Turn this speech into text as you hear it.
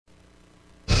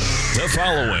The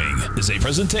following is a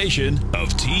presentation of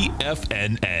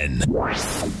TFNN.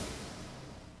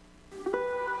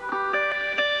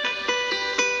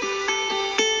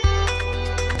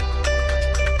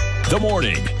 The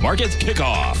Morning Market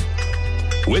Kickoff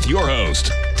with your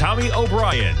host, Tommy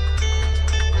O'Brien.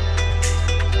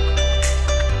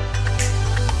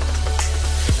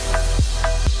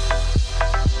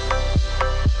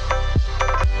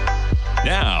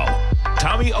 Now,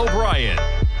 Tommy O'Brien.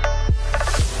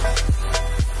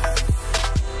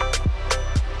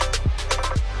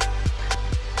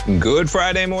 Good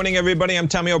Friday morning, everybody. I'm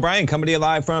Tommy O'Brien, coming to you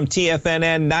live from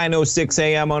TFNN, 9:06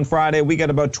 a.m. on Friday. We got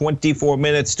about 24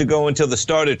 minutes to go until the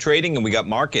start of trading, and we got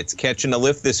markets catching a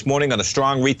lift this morning on a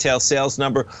strong retail sales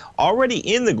number already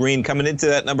in the green, coming into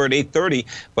that number at 8:30.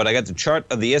 But I got the chart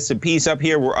of the S&Ps up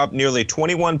here. We're up nearly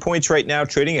 21 points right now,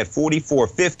 trading at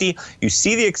 44.50. You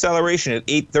see the acceleration at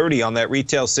 8:30 on that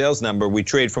retail sales number. We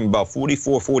trade from about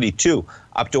 44.42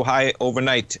 up to a high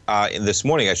overnight this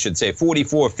morning, I should say,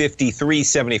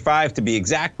 44.5375 to be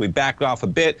exact. We backed off a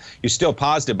bit. You're still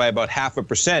positive by about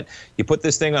 0.5%. You put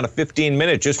this thing on a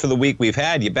 15-minute just for the week we've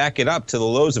had. You back it up to the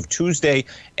lows of Tuesday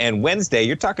and Wednesday.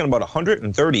 You're talking about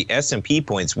 130 S&P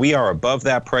points. We are above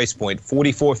that price point,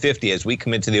 44.50, as we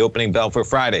come into the opening bell for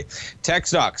Friday. Tech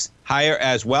stocks higher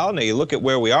as well. Now you look at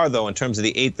where we are, though, in terms of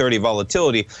the 8:30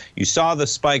 volatility. You saw the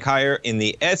spike higher in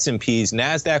the S&Ps.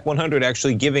 NASDAQ 100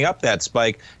 actually giving up that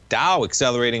spike. Dow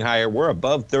accelerating higher. We're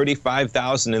above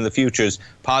 35,000 in the futures.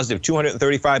 Positive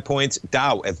 235 points.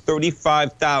 Dow at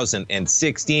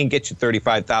 35,016. Get your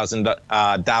 35,000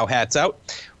 Dow hats out.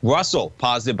 Russell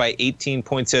positive by 18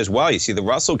 points as well. You see the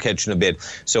Russell catching a bid.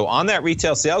 So on that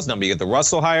retail sales number, you get the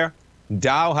Russell higher,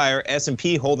 Dow higher,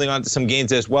 S&P holding on to some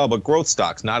gains as well, but growth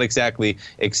stocks not exactly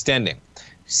extending.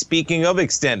 Speaking of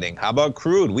extending, how about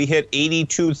crude? We hit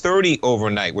 82.30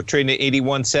 overnight. We're trading at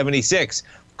 81.76.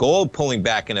 Gold pulling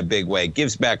back in a big way.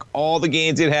 Gives back all the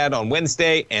gains it had on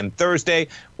Wednesday and Thursday.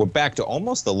 We're back to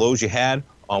almost the lows you had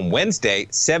on Wednesday,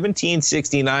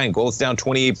 17.69. Gold's down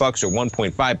 28 bucks or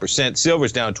 1.5%.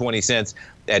 Silver's down 20 cents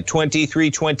at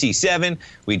 23.27.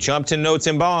 We jumped to notes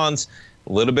and bonds.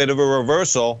 A little bit of a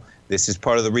reversal. This is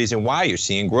part of the reason why you're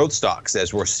seeing growth stocks,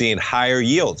 as we're seeing higher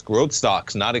yields. Growth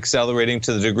stocks not accelerating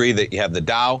to the degree that you have the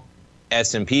Dow,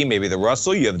 S&P, maybe the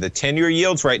Russell. You have the 10-year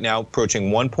yields right now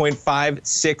approaching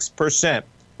 1.56%,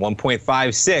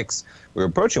 1.56. We were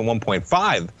approaching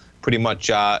 1.5 pretty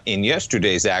much in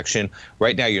yesterday's action.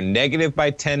 Right now, you're negative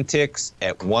by 10 ticks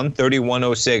at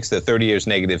 131.06. The 30 years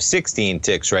negative 16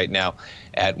 ticks right now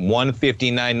at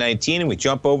 159.19. And we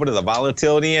jump over to the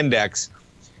volatility index.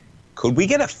 Could we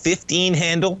get a 15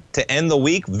 handle to end the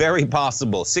week? Very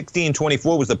possible.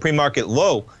 16.24 was the pre-market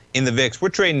low in the VIX. We're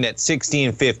trading at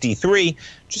 16.53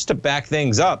 just to back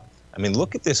things up. I mean,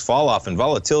 look at this fall off in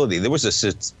volatility. There was a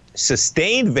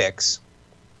sustained VIX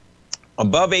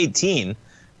above 18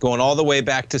 going all the way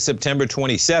back to September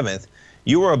 27th.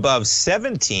 You were above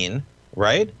 17,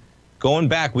 right? Going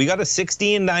back, we got a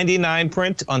 16.99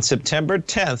 print on September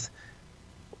 10th.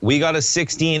 We got a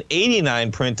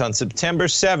 16.89 print on September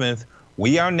 7th.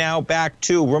 We are now back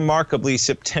to, remarkably,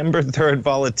 September 3rd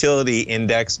volatility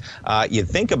index. You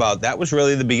think about that was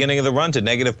really the beginning of the run to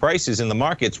negative prices in the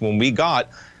markets when we got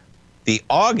the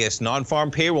August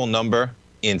non-farm payroll number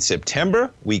in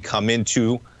September. We come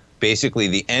into basically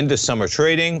the end of summer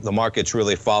trading. The markets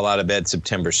really fall out of bed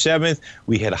September 7th.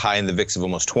 We hit a high in the VIX of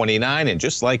almost 29, and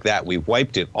just like that, we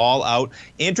wiped it all out.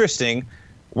 Interesting.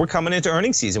 We're coming into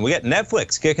earnings season. We got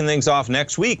Netflix kicking things off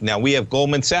next week. Now, we have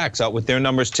Goldman Sachs out with their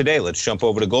numbers today. Let's jump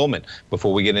over to Goldman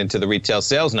before we get into the retail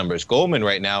sales numbers. Goldman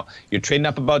right now, you're trading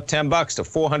up about 10 bucks to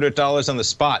 $400 on the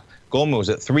spot. Goldman was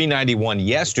at $391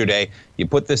 yesterday. You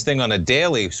put this thing on a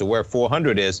daily, so where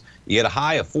 400 is, you get a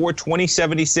high of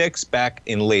 420.76 back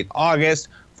in late August.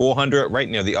 400 right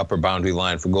near the upper boundary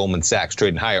line for Goldman Sachs,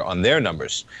 trading higher on their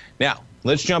numbers. Now,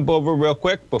 let's jump over real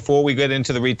quick before we get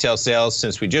into the retail sales,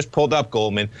 since we just pulled up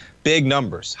Goldman. Big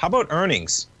numbers. How about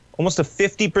earnings? Almost a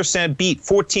 50% beat,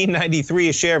 $14.93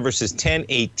 a share versus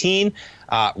 $10.18.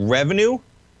 Revenue,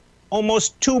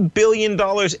 almost $2 billion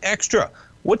extra.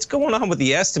 What's going on with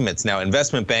the estimates now?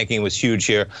 Investment banking was huge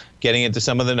here. Getting into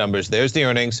some of the numbers. There's the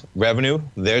earnings. Revenue,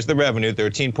 there's the revenue,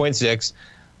 13.6.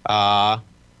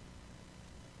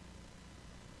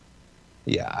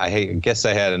 Yeah, I guess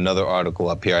I had another article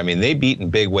up here. I mean, they beat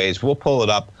in big ways. We'll pull it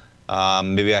up.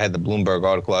 Maybe I had the Bloomberg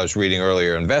article I was reading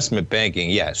earlier. Investment banking,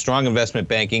 yeah, strong investment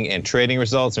banking and trading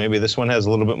results. Maybe this one has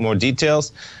a little bit more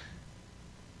details.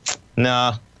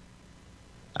 Nah,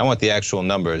 I want the actual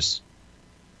numbers.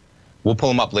 We'll pull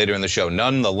them up later in the show.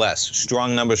 Nonetheless,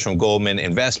 strong numbers from Goldman,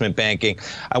 investment banking.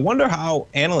 I wonder how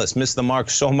analysts miss the mark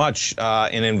so much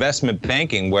in investment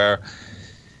banking, where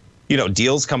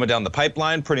deals coming down the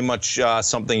pipeline, pretty much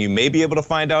something you may be able to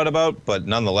find out about, but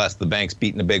nonetheless, the bank's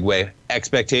beaten a big way.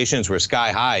 Expectations were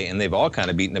sky high, and they've all kind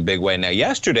of beaten a big way. Now,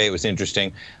 yesterday, it was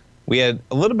interesting. We had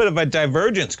a little bit of a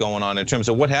divergence going on in terms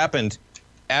of what happened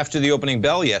after the opening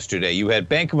bell yesterday. You had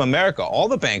Bank of America. All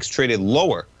the banks traded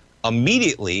lower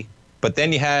immediately, but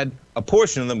then you had a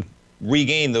portion of them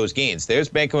regain those gains. There's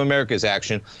Bank of America's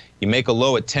action. You make a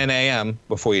low at 10 a.m.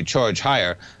 before you charge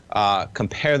higher.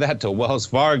 Compare that to Wells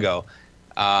Fargo.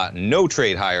 No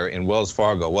trade higher in Wells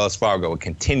Fargo. Wells Fargo, a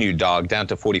continued dog, down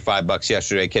to $45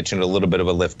 yesterday, catching a little bit of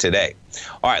a lift today.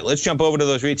 All right, let's jump over to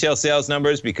those retail sales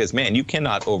numbers because, man, you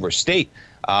cannot overstate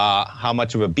how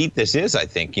much of a beat this is, I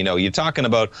think. You're talking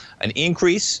about an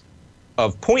increase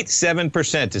of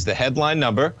 0.7% is the headline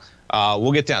number.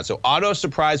 We'll get down. So auto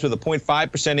surprised with a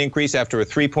 0.5% increase after a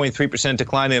 3.3%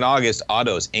 decline in August.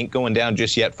 Autos ain't going down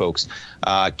just yet, folks.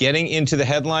 Getting into the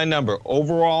headline number,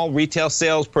 overall retail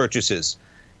sales purchases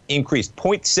increased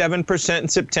 0.7% in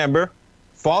September,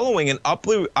 following an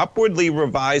upwardly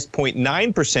revised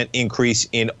 0.9% increase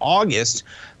in August.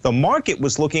 The market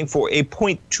was looking for a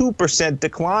 0.2%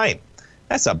 decline.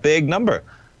 That's a big number.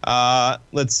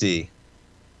 Let's see.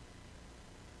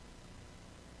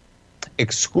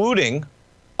 Excluding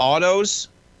autos,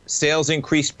 sales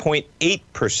increased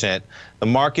 0.8%. The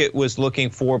market was looking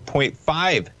for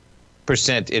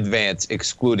 0.5% advance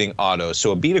excluding autos.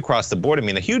 So a beat across the board. I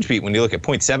mean, a huge beat when you look at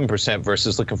 0.7%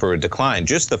 versus looking for a decline.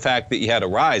 Just the fact that you had a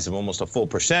rise of almost a full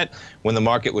percent when the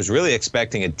market was really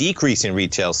expecting a decrease in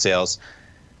retail sales.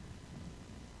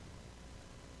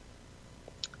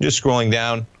 Just scrolling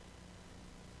down.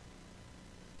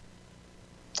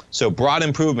 So broad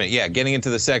improvement, yeah, getting into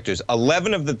the sectors.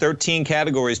 11 of the 13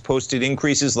 categories posted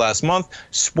increases last month.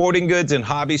 Sporting goods and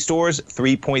hobby stores,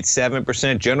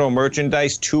 3.7%. General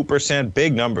merchandise, 2%.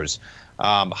 Big numbers.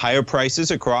 Higher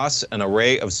prices across an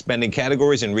array of spending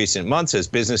categories in recent months as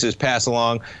businesses pass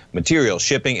along material,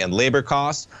 shipping, and labor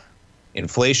costs.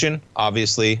 Inflation,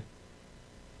 obviously,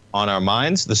 on our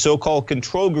minds. The so-called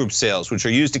control group sales, which are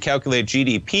used to calculate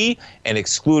GDP and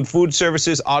exclude food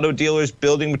services, auto dealers,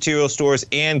 building material stores,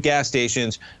 and gas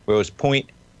stations, rose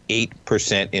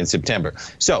 0.8% in September.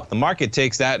 So the market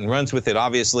takes that and runs with it,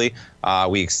 obviously.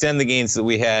 We extend the gains that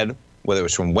we had, whether it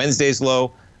was from Wednesday's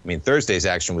low. I mean, Thursday's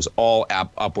action was all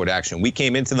upward action. We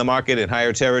came into the market in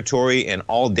higher territory, and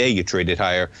all day you traded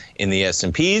higher in the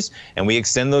S&Ps, and we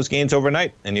extend those gains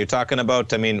overnight. And you're talking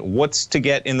about, I mean, what's to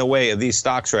get in the way of these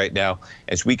stocks right now?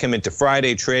 As we come into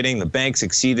Friday trading, the banks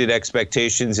exceeded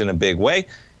expectations in a big way,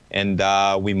 and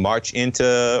we march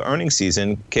into earnings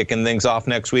season, kicking things off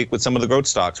next week with some of the growth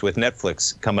stocks, with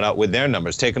Netflix coming out with their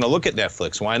numbers. Taking a look at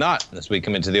Netflix, why not, as we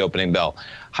come into the opening bell?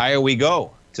 Higher we go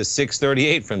to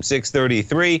 638 from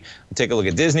 633. We'll take a look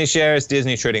at Disney shares.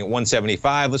 Disney trading at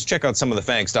 175. Let's check out some of the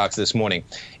FANG stocks this morning.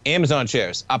 Amazon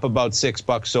shares up about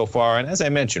 $6 so far. And as I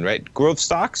mentioned, right, growth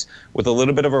stocks with a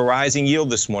little bit of a rising yield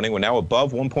this morning. We're now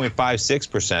above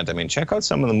 1.56%. I mean, check out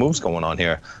some of the moves going on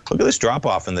here. Look at this drop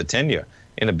off in the 10-year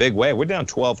in a big way. We're down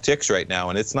 12 ticks right now,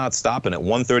 and it's not stopping at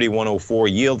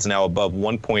 130.104. Yields now above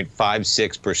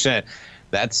 1.56%.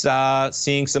 That's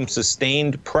seeing some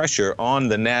sustained pressure on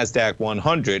the NASDAQ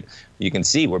 100. You can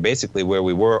see we're basically where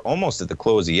we were almost at the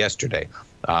close of yesterday.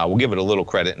 We'll give it a little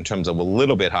credit in terms of a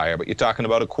little bit higher, but you're talking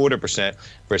about 0.25%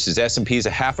 versus S&P's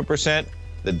 0.5%,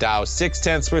 the Dow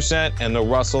 0.6%, and the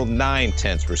Russell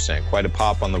 0.9%. Quite a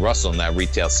pop on the Russell in that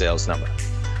retail sales number.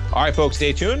 All right, folks,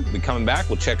 stay tuned. We'll be coming back.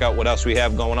 We'll check out what else we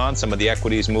have going on. Some of the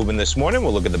equities moving this morning.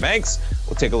 We'll look at the banks.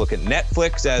 We'll take a look at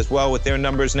Netflix as well with their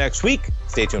numbers next week.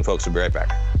 Stay tuned, folks. We'll be right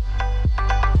back.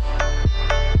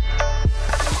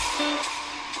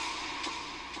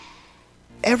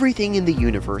 Everything in the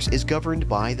universe is governed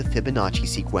by the Fibonacci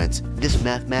sequence. This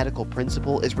mathematical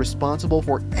principle is responsible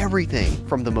for everything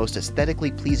from the most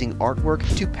aesthetically pleasing artwork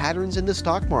to patterns in the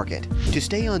stock market. To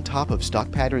stay on top of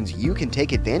stock patterns you can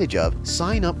take advantage of,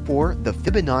 sign up for the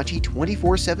Fibonacci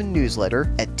 24/7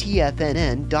 newsletter at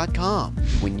TFNN.com.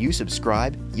 When you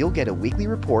subscribe, you'll get a weekly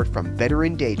report from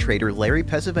veteran day trader Larry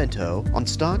Pesavento on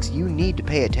stocks you need to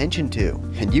pay attention to.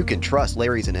 And you can trust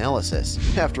Larry's analysis.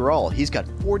 After all, he's got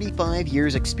 45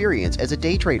 years experience as a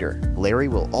day trader. Larry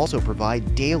will also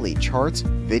provide daily charts,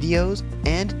 videos,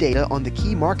 and data on the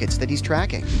key markets that he's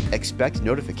tracking. Expect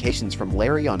notifications from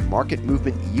Larry on market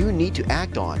movement you need to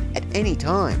act on at any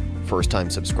time. First-time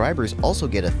subscribers also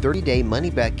get a 30-day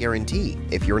money-back guarantee.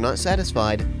 If you're not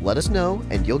satisfied, let us know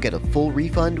and you'll get a full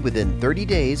refund within 30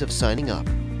 days of signing up.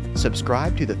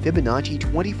 Subscribe to the Fibonacci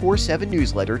 24/7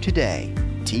 newsletter today.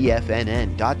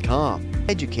 TFNN.com,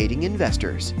 educating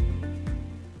investors.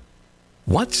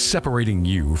 What's separating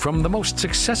you from the most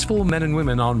successful men and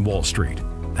women on Wall Street?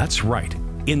 That's right,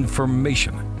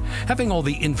 information. Having all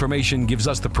the information gives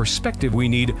us the perspective we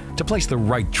need to place the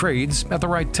right trades at the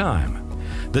right time.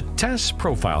 The TAS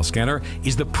Profile Scanner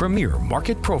is the premier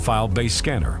market profile-based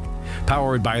scanner.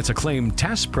 Powered by its acclaimed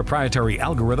TAS proprietary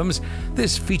algorithms,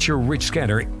 this feature-rich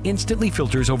scanner instantly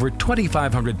filters over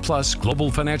 2,500 plus global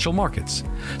financial markets,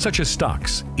 such as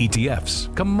stocks,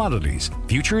 ETFs, commodities,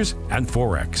 futures, and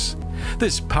Forex.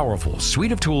 This powerful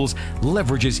suite of tools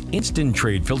leverages instant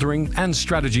trade filtering and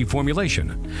strategy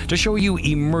formulation to show you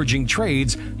emerging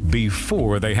trades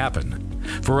before they happen.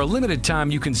 For a limited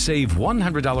time, you can save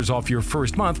 $100 off your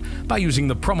first month by using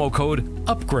the promo code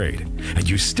UPGRADE, and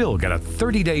you still get a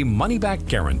 30-day money-back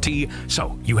guarantee,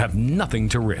 so you have nothing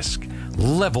to risk.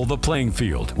 Level the playing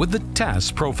field with the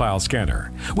TAS Profile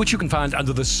Scanner, which you can find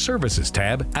under the Services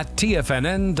tab at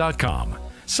TFNN.com.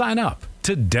 Sign up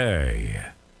today.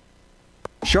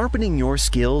 Sharpening your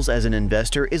skills as an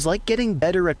investor is like getting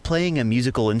better at playing a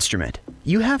musical instrument.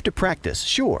 You have to practice,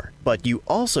 sure, but you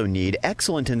also need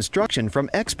excellent instruction from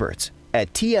experts.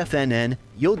 At TFNN,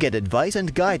 you'll get advice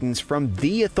and guidance from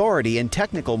the authority in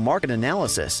technical market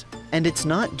analysis. And it's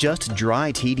not just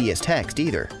dry, tedious text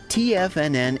either.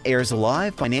 TFNN airs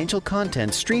live financial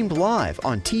content streamed live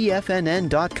on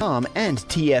TFNN.com and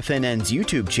TFNN's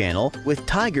YouTube channel with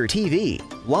Tiger TV,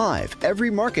 live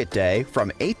every market day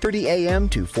from 8:30 a.m.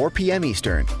 to 4 p.m.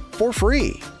 Eastern, for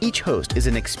free. Each host is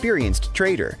an experienced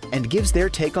trader and gives their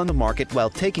take on the market while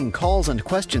taking calls and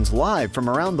questions live from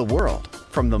around the world.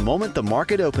 From the moment the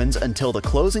market opens until the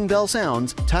closing bell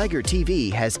sounds, Tiger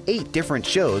TV has 8 different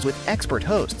shows with expert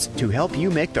hosts to help you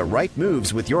make the right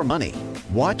moves with your money.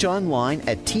 Watch online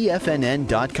at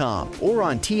TFNN.com or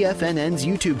on TFNN's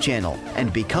YouTube channel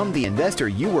and become the investor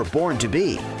you were born to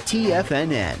be.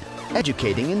 TFNN,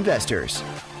 educating investors.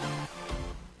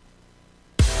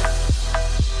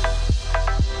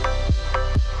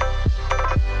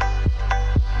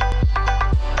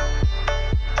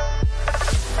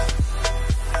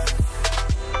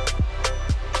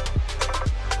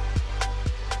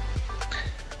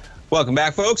 Welcome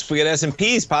back, folks. We got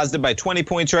S&Ps positive by 20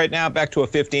 points right now, back to a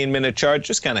 15-minute chart,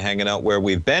 just kind of hanging out where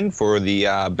we've been for the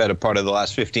better part of the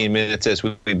last 15 minutes as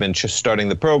we've been just starting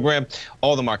the program.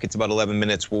 All the markets about 11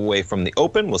 minutes away from the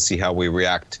open. We'll see how we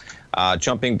react.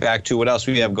 Jumping back to what else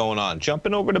we have going on.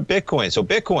 Jumping over to Bitcoin. So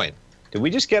Bitcoin, did we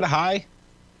just get a high?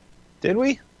 Did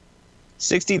we?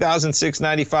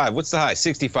 60,695. What's the high?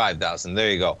 65,000.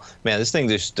 There you go. Man, this thing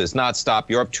just does not stop.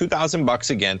 You're up $2,000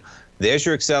 again. There's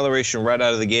your acceleration right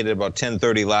out of the gate at about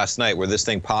 10:30 last night, where this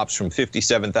thing pops from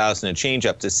 57,000 and change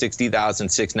up to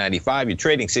 60,695. You're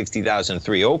trading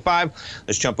 60,305.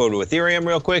 Let's jump over to Ethereum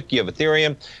real quick. You have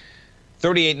Ethereum.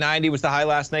 38.90 was the high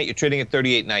last night. You're trading at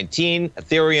 38.19.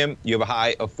 Ethereum, you have a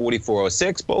high of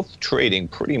 44.06. Both trading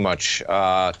pretty much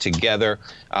together.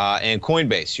 And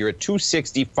Coinbase, you're at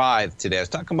 265 today. I was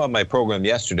talking about my program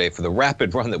yesterday for the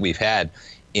rapid run that we've had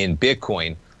in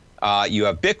Bitcoin. You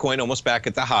have Bitcoin almost back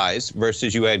at the highs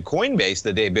versus you had Coinbase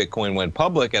the day Bitcoin went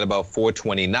public at about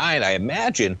 429. I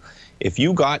imagine if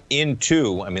you got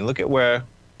into, I mean, look at where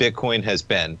Bitcoin has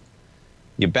been.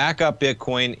 You back up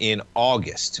Bitcoin in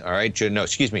August, all right? No,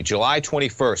 excuse me, July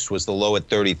 21st was the low at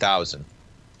 30,000,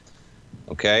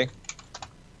 okay?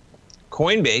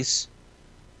 Coinbase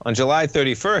on July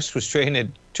 31st was trading at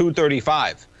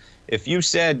 235. If you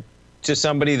said to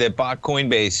somebody that bought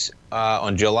Coinbase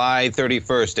on July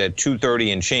 31st at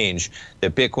 230 and change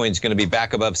that Bitcoin's going to be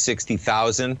back above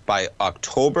 60,000 by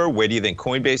October, where do you think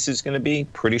Coinbase is going to be?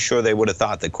 Pretty sure they would have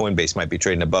thought that Coinbase might be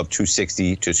trading above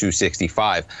 260 to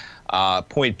 265.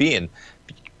 Point being,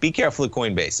 be careful of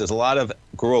Coinbase. There's a lot of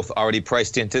growth already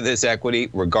priced into this equity,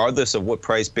 regardless of what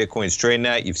price Bitcoin's trading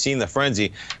at. You've seen the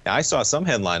frenzy. Now, I saw some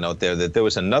headline out there that there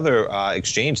was another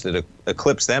exchange that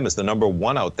eclipsed them as the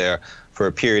 #1 out there for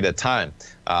a period of time.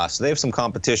 So they have some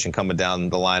competition coming down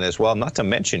the line as well. Not to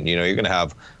mention, you know, you're going to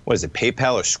have, what is it,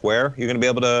 PayPal or Square? You're going to be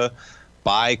able to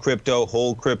buy crypto,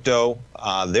 hold crypto.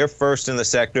 They're first in the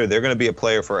sector. They're going to be a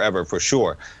player forever, for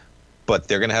sure. But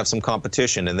they're going to have some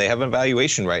competition, and they have an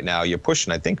valuation right now. You're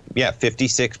pushing, I think, yeah,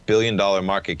 $56 billion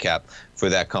market cap for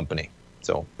that company.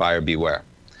 So buyer beware.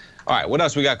 All right, what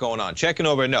else we got going on? Checking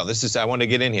over. No, this is, I want to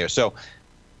get in here. So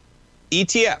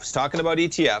ETFs, talking about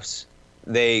ETFs,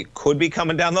 they could be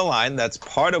coming down the line. That's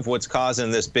part of what's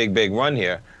causing this big run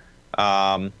here.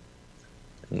 Let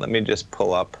me just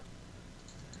pull up.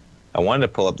 I wanted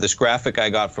to pull up this graphic I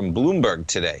got from Bloomberg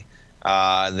today.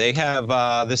 They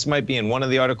have, this might be in one of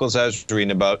the articles I was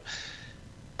reading about.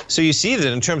 So you see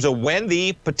that in terms of when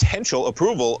the potential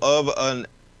approval of an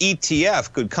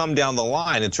ETF could come down the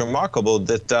line, it's remarkable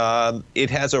that it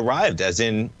has arrived, as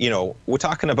in, we're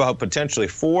talking about potentially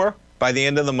 4 by the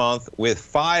end of the month with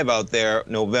 5 out there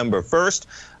November 1st.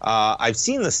 I've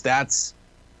seen the stats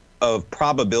of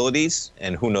probabilities,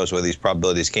 and who knows where these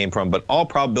probabilities came from, but all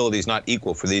probabilities not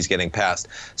equal for these getting passed.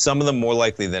 Some of them more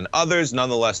likely than others.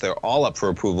 Nonetheless, they're all up for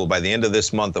approval by the end of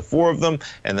this month, the 4 of them,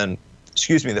 and then, the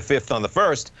 5th on the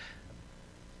 1st.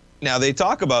 Now, they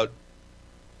talk about,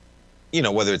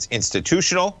 whether it's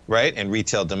institutional, right, and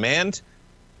retail demand.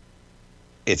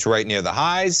 It's right near the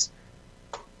highs.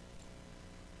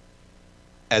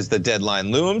 As the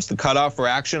deadline looms, the cutoff for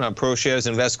action on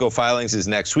ProShares Invesco filings is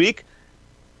next week.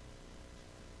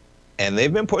 And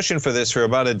they've been pushing for this for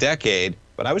about a decade.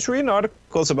 But I was reading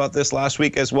articles about this last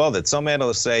week as well, that some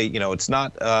analysts say, it's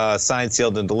not signed,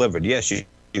 sealed, and delivered. Yes,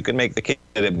 you can make the case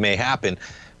that it may happen,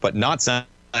 but not signed,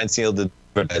 sealed, and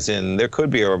delivered, as in there could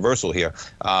be a reversal here.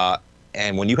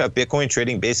 And when you have Bitcoin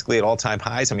trading basically at all-time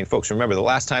highs, I mean, folks, remember the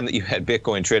last time that you had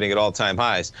Bitcoin trading at all-time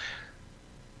highs,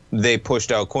 they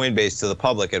pushed out Coinbase to the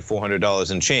public at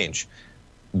 $400 and change.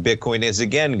 Bitcoin is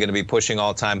again going to be pushing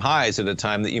all-time highs at a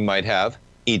time that you might have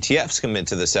ETFs come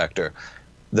into the sector.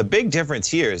 The big difference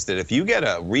here is that if you get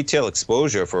a retail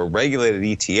exposure for a regulated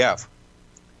ETF,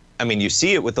 I mean, you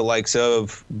see it with the likes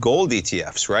of gold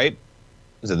ETFs, right?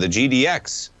 So the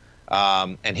GDX.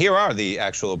 And here are the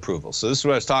actual approvals. So this is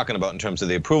what I was talking about in terms of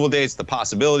the approval dates, the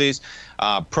possibilities.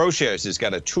 ProShares has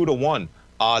got a 2-to-1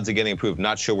 odds of getting approved.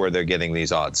 Not sure where they're getting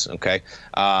these odds, okay?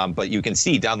 But you can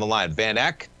see down the line, Van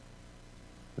Eck,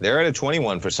 they're at a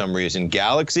 21 for some reason.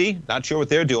 Galaxy, not sure what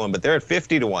they're doing, but they're at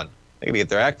 50-to-1. They got to get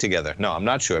their act together. No, I'm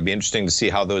not sure. It'd be interesting to see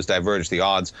how those diverge, the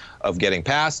odds of getting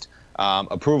past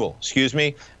approval,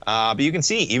 but you can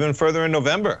see even further in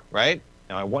November, right?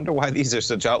 Now, I wonder why these are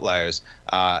such outliers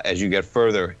as you get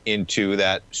further into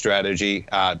that strategy,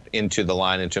 into the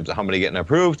line in terms of how many getting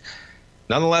approved.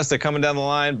 Nonetheless, they're coming down the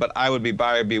line, but I would be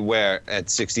buyer beware at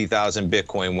 60,000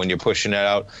 Bitcoin when you're pushing it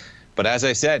out. But as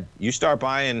I said, you start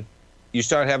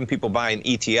having people buying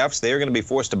ETFs, they're going to be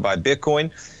forced to buy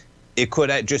Bitcoin. It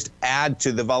could just add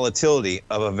to the volatility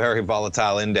of a very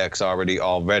volatile index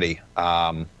already,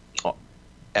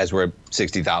 as we're at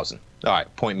 60,000. All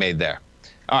right, point made there.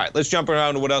 All right, let's jump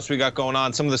around to what else we got going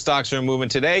on. Some of the stocks are moving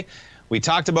today. We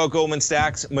talked about Goldman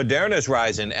Sachs. Moderna's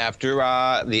rising after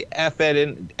the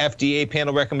FDA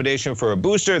panel recommendation for a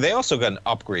booster. They also got an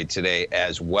upgrade today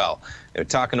as well. They were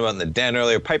talking about in the den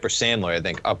earlier. Piper Sandler, I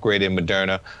think, upgraded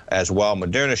Moderna as well.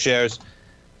 Moderna shares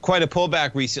quite a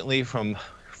pullback recently from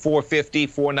 450,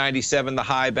 497, the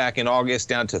high back in August,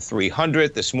 down to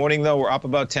 300. This morning, though, we're up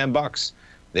about $10.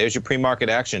 There's your pre-market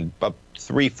action, up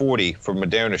 340 for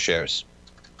Moderna shares.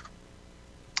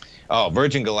 Oh,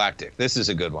 Virgin Galactic. This is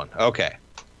a good one. Okay.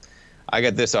 I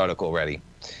got this article ready.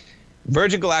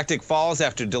 Virgin Galactic falls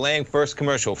after delaying first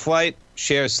commercial flight.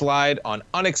 Shares slide on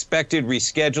unexpected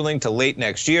rescheduling to late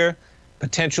next year.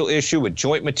 Potential issue with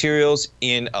joint materials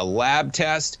in a lab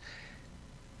test.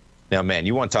 Now, man,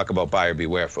 you want to talk about buyer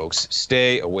beware, folks.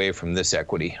 Stay away from this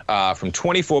equity. From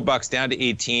 $24 down to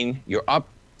 18, you're up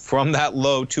from that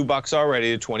low, $2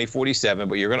 already to 20.47,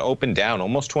 but you're going to open down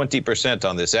almost 20%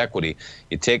 on this equity.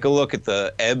 You take a look at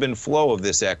the ebb and flow of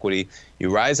this equity.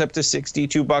 You rise up to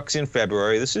 $62 in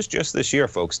February. This is just this year,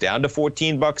 folks. Down to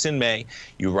 $14 in May.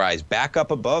 You rise back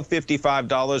up above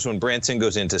 $55 when Branson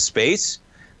goes into space.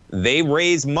 They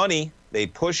raise money. They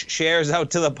push shares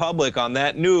out to the public on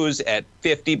that news at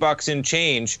 $50 and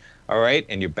change. All right,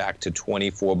 and you're back to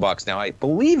 $24. Now, I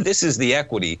believe this is the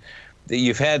equity that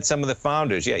you've had some of the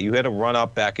founders. Yeah, you had a run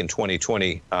up back in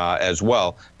 2020 as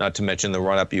well, not to mention the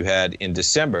run up you had in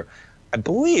December. I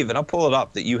believe, and I'll pull it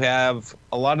up, that you have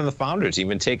a lot of the founders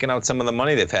even taking out some of the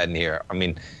money they've had in here. I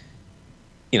mean,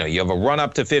 you have a run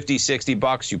up to 50,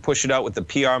 $60. You push it out with the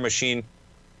PR machine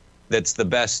that's the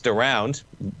best around.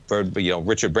 For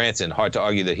Richard Branson, hard to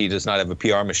argue that he does not have a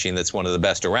PR machine that's one of the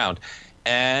best around.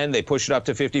 And they push it up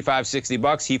to $55,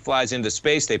 $60. He flies into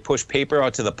space. They push paper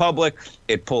out to the public.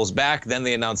 It pulls back. Then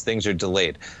they announce things are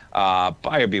delayed.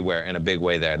 Buyer beware in a big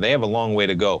way there. They have a long way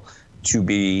to go to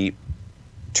be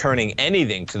turning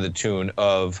anything to the tune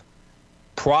of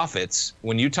profits.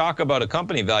 When you talk about a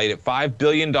company valued at $5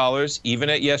 billion, even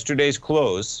at yesterday's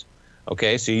close,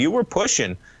 okay, so you were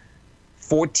pushing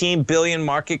 14 billion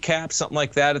market cap, something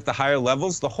like that at the higher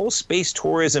levels. The whole space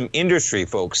tourism industry,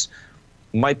 folks,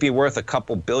 might be worth a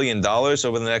couple $1 billion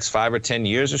over the next 5 or 10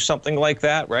 years or something like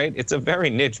that, right? It's a very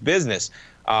niche business.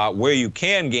 Where you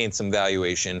can gain some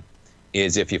valuation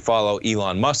is if you follow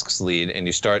Elon Musk's lead and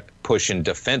you start pushing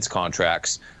defense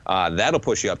contracts. That'll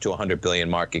push you up to 100 billion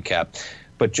market cap.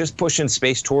 But just pushing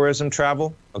space tourism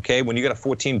travel, okay, when you got a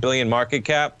 $14 billion market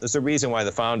cap, there's a reason why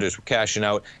the founders were cashing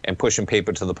out and pushing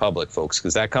paper to the public, folks,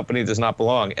 because that company does not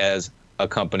belong as a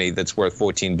company that's worth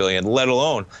 $14 billion, let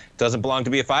alone doesn't belong to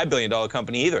be a $5 billion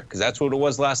company either, because that's what it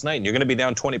was last night. And you're going to be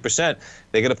down 20%.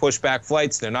 They're going to push back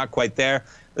flights. They're not quite there.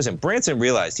 Listen, Branson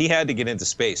realized he had to get into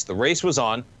space. The race was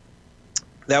on.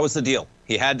 That was the deal.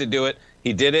 He had to do it.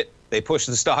 He did it. They pushed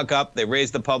the stock up. They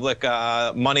raised the public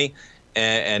money.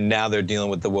 And now they're dealing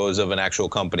with the woes of an actual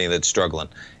company that's struggling.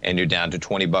 And you're down to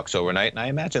 $20 overnight. And I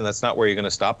imagine that's not where you're going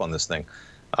to stop on this thing.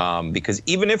 Because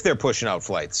even if they're pushing out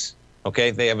flights,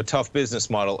 okay, they have a tough business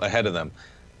model ahead of them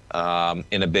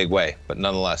in a big way. But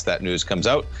nonetheless, that news comes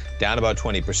out, down about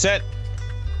 20%.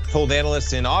 Told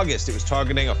analysts in August it was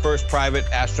targeting a first private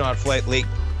astronaut flight late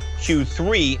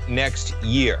Q3 next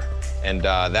year. And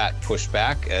that pushed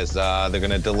back as they're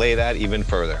going to delay that even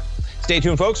further. Stay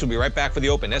tuned, folks. We'll be right back for the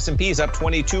open. S&P is up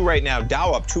 22 right now.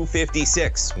 Dow up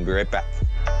 256. We'll be right back.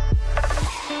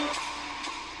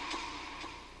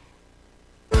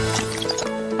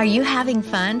 Are you having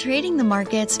fun trading the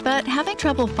markets but having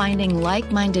trouble finding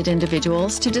like-minded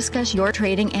individuals to discuss your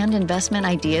trading and investment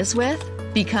ideas with?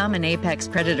 Become an apex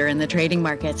predator in the trading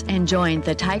markets and join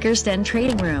the Tiger's Den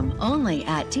Trading Room only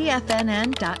at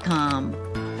TFNN.com.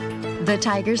 The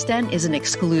Tiger's Den is an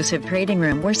exclusive trading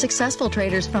room where successful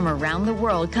traders from around the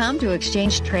world come to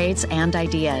exchange trades and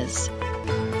ideas.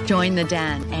 Join the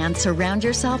den and surround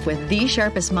yourself with the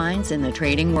sharpest minds in the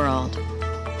trading world.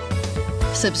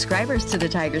 Subscribers to the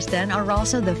Tiger's Den are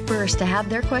also the first to have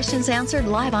their questions answered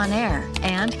live on air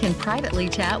and can privately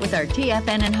chat with our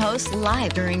TFNN hosts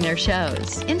live during their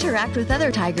shows. Interact with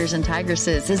other Tigers and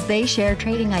Tigresses as they share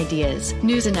trading ideas,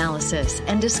 news analysis,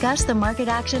 and discuss the market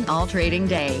action all trading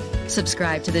day.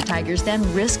 Subscribe to the Tiger's Den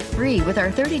risk-free with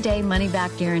our 30-day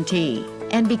money-back guarantee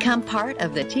and become part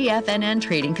of the TFNN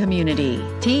trading community.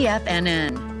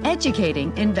 TFNN,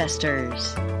 educating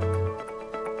investors.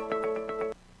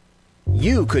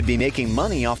 You could be making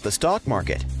money off the stock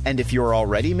market. And if you're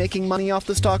already making money off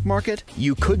the stock market,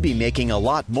 you could be making a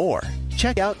lot more.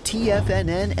 Check out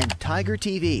TFNN and Tiger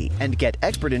TV and get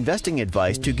expert investing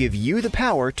advice to give you the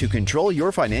power to control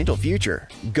your financial future.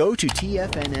 Go to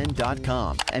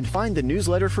TFNN.com and find the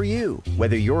newsletter for you.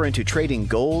 Whether you're into trading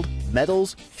gold,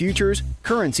 metals, futures,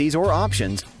 currencies, or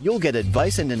options, you'll get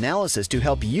advice and analysis to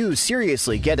help you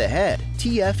seriously get ahead.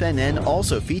 TFNN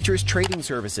also features trading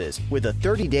services with a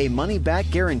 30-day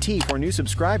money-back guarantee for new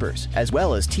subscribers, as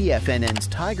well as TFNN's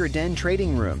Tiger Den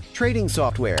Trading Room, trading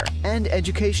software, and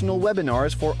educational webinars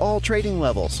for all trading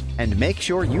levels. And make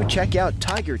sure you check out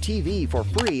Tiger TV for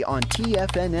free on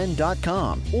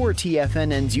TFNN.com or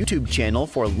TFNN's YouTube channel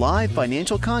for live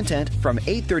financial content from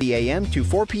 8:30 a.m. to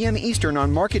 4 p.m. Eastern on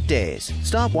market days.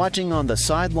 Stop watching on the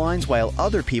sidelines while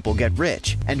other people get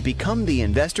rich and become the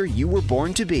investor you were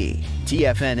born to be.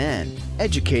 TFNN,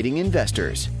 educating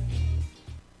investors.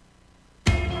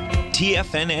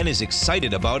 TFNN is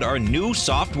excited about our new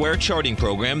software charting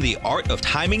program, The Art of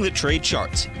Timing the Trade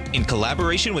Charts. In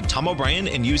collaboration with Tom O'Brien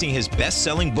and using his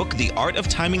best-selling book, The Art of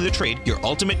Timing the Trade, Your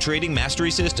Ultimate Trading Mastery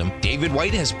System, David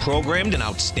White has programmed an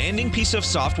outstanding piece of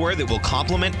software that will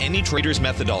complement any trader's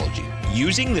methodology.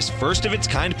 Using this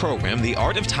first-of-its-kind program, The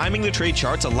Art of Timing the Trade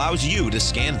Charts allows you to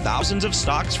scan thousands of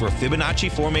stocks for Fibonacci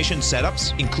formation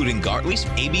setups, including Gartleys,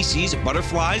 ABCs,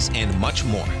 butterflies, and much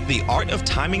more. The Art of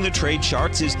Timing the Trade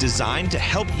Charts is designed to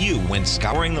help you when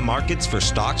scouring the markets for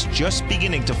stocks just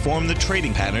beginning to form the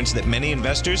trading patterns that many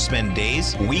investors spend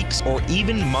days, weeks, or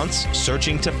even months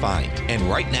searching to find. And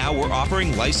right now, we're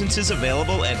offering licenses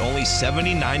available at only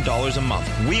 $79 a month.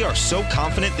 We are so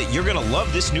confident that you're going to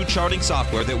love this new charting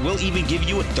software that will even give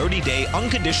you a 30-day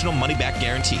unconditional money-back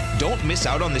guarantee. Don't miss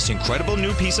out on this incredible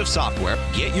new piece of software.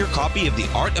 Get your copy of The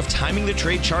Art of Timing the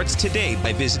Trade Charts today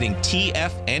by visiting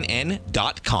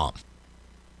TFNN.com.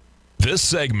 This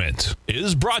segment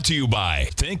is brought to you by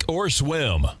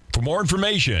Thinkorswim. For more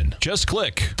information, just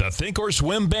click the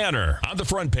Thinkorswim banner on the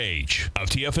front page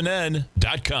of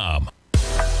TFNN.com.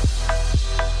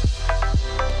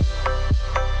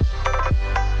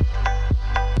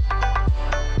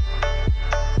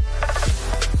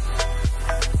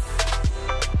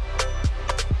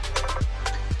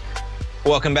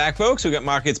 Welcome back, folks. We got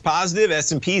markets positive.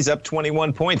 S&P's up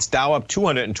 21 points. Dow up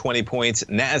 220 points.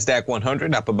 NASDAQ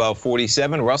 100 up about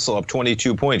 47. Russell up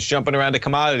 22 points. Jumping around to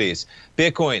commodities.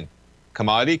 Bitcoin,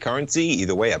 commodity, currency,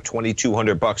 either way up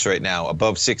 $2,200 right now,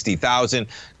 above 60,000.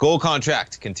 Gold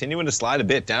contract continuing to slide a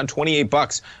bit, down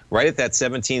 $28, right at that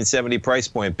 1770 price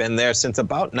point. Been there since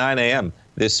about 9 a.m.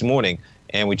 this morning.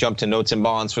 And we jump to notes and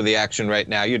bonds for the action right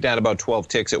now. You're down about 12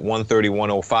 ticks at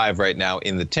 131.05 right now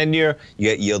in the 10-year. You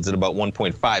get yields at about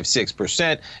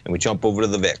 1.56%. And we jump over to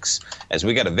the VIX, as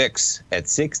we got a VIX at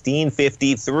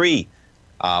 1653.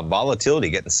 Volatility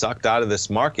getting sucked out of this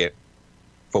market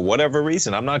for whatever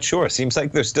reason. I'm not sure. Seems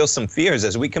like there's still some fears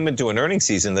as we come into an earnings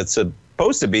season that's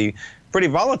supposed to be pretty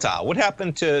volatile. What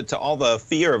happened to all the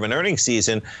fear of an earnings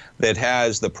season that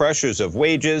has the pressures of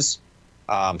wages,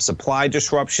 supply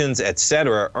disruptions,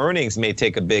 etc.? Earnings may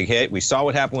take a big hit. We saw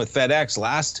what happened with FedEx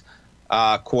last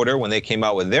quarter when they came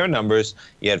out with their numbers.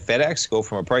 You had FedEx go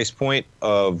from a price point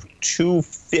of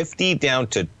 $250 down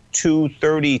to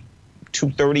 $230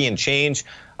 and change,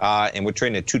 and we're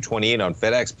trading at $228 on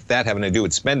FedEx. That having to do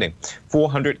with spending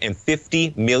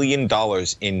 $450 million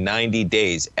in 90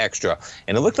 days extra,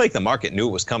 and it looked like the market knew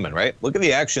it was coming. Right? Look at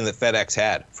the action that FedEx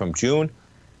had from June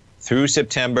through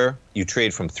September. You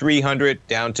trade from 300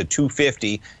 down to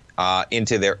 250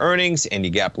 into their earnings, and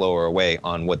you gap lower away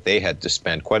on what they had to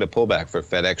spend. Quite a pullback for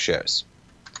FedEx shares.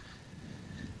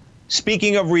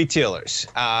 Speaking of retailers,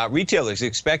 retailers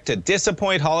expect to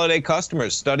disappoint holiday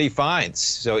customers, study finds.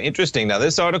 So interesting. Now,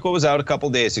 this article was out a couple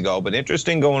days ago, but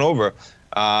interesting going over.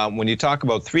 When you talk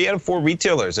about 3 out of 4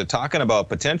 retailers are talking about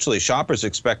potentially shoppers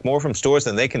expect more from stores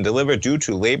than they can deliver due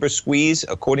to labor squeeze.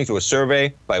 According to a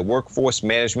survey by workforce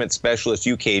management specialist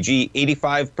UKG,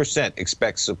 85%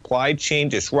 expect supply chain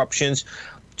disruptions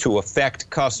to affect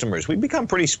customers. We've become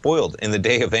pretty spoiled in the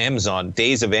days of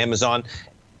Amazon.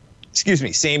 Excuse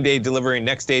me, same day delivery,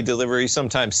 next day delivery,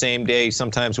 sometimes same day,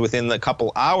 sometimes within a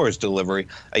couple hours delivery.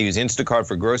 I use Instacart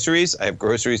for groceries. I have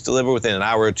groceries delivered within an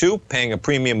hour or two, paying a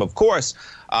premium, of course.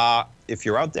 If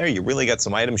you're out there, you really got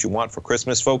some items you want for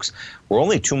Christmas, folks. We're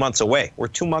only 2 months away. We're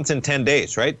 2 months and 10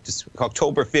 days, right? Just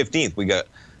October 15th. We got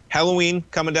Halloween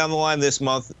coming down the line this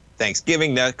month,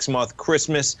 Thanksgiving next month,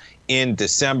 Christmas in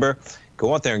December.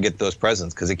 Go out there and get those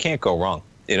presents because it can't go wrong.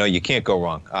 You know, you can't go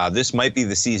wrong. This might be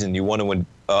the season you want to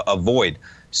avoid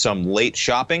some late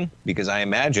shopping, because I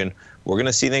imagine we're going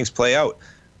to see things play out.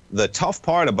 The tough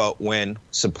part about when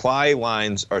supply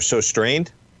lines are so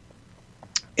strained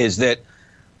is that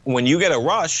when you get a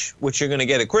rush, which you're going to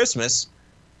get at Christmas,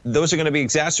 those are going to be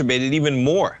exacerbated even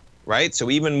more, right?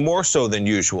 So even more so than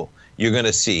usual, you're going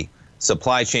to see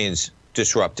supply chains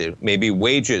disrupted, maybe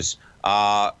wages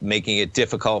making it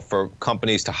difficult for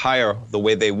companies to hire the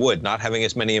way they would, not having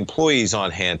as many employees on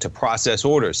hand to process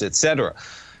orders, etc.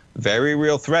 Very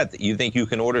real threat that you think you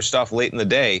can order stuff late in the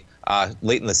day,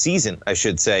 late in the season, I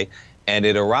should say, and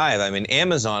it arrived. I mean,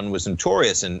 Amazon was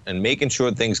notorious in making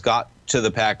sure things got to the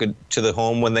package, to the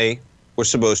home when they were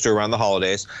supposed to around the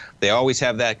holidays. They always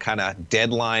have that kind of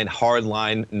deadline, hard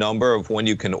line number of when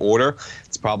you can order.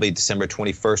 It's probably December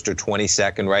 21st or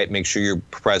 22nd, right? Make sure your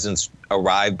presents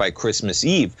arrive by Christmas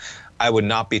Eve. I would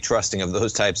not be trusting of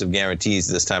those types of guarantees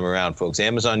this time around, folks.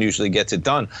 Amazon usually gets it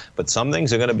done, but some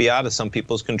things are going to be out of some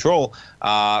people's control.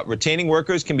 Retaining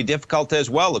workers can be difficult as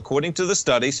well, according to the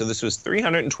study. So this was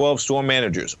 312 store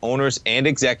managers, owners, and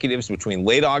executives between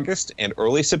late August and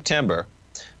early September.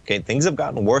 Okay, things have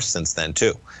gotten worse since then,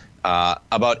 too.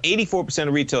 About 84%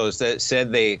 of retailers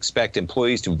said they expect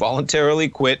employees to voluntarily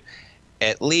quit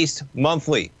at least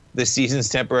monthly. This season's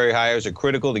temporary hires are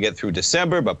critical to get through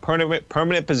December, but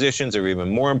permanent positions are even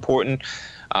more important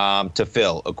to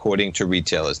fill, according to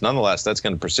retailers. Nonetheless, that's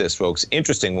going to persist, folks.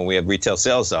 Interesting when we have retail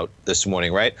sales out this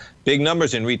morning, right? Big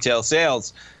numbers in retail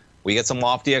sales. We get some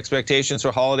lofty expectations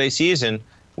for holiday season.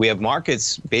 We have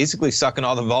markets basically sucking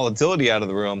all the volatility out of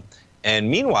the room.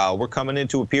 And meanwhile, we're coming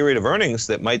into a period of earnings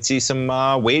that might see some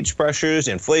wage pressures,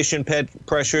 inflation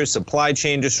pressures, supply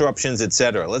chain disruptions,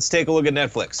 etc. Let's take a look at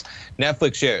Netflix.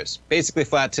 Netflix shares basically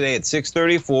flat today at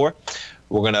 634.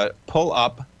 We're going to pull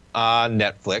up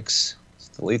Netflix. Let's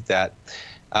delete that.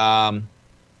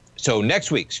 So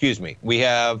next week, we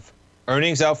have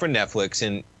earnings out for Netflix,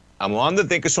 and I'm on the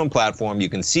Thinkorswim platform. You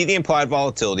can see the implied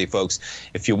volatility, folks.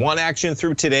 If you want action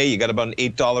through today, you got about an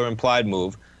 $8 implied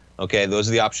move. Okay, those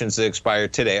are the options that expire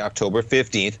today, October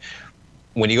 15th.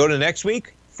 When you go to next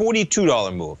week,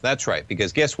 $42 move. That's right,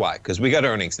 because guess why? Because we got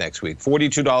earnings next week.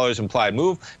 $42 implied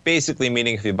move, basically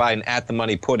meaning if you buy an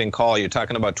at-the-money put and call, you're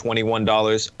talking about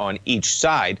 $21 on each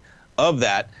side of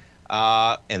that.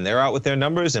 And they're out with their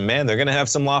numbers, and man, they're going to have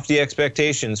some lofty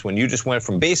expectations when you just went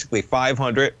from basically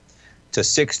 500 to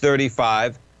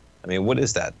 635. I mean, what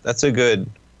is that? That's a good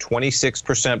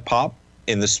 26% pop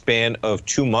in the span of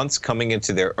 2 months coming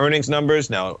into their earnings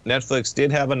numbers. Now, Netflix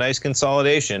did have a nice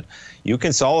consolidation. You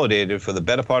consolidated for the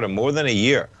better part of more than a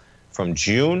year. From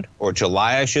June, or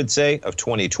July, I should say, of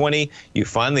 2020, you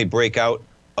finally break out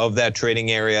of that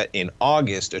trading area in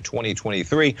August of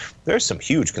 2023. There's some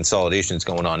huge consolidations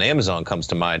going on. Amazon comes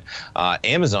to mind.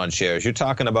 Amazon shares, you're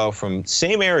talking about from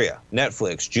same area,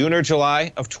 Netflix, June or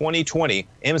July of 2020.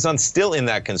 Amazon's still in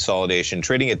that consolidation,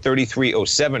 trading at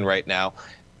 33.07 right now.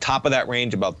 Top of that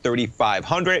range, about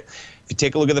 3,500. If you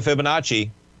take a look at the Fibonacci,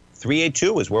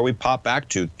 382 is where we pop back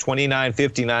to.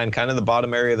 29.59, kind of the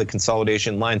bottom area of the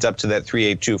consolidation, lines up to that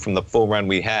 382 from the full run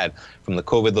we had from the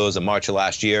COVID lows of March of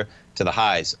last year to the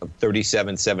highs of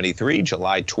 37.73,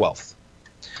 July 12th.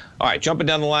 All right, jumping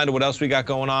down the line to what else we got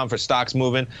going on for stocks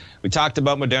moving. We talked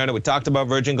about Moderna. We talked about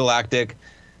Virgin Galactic.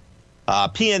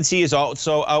 PNC is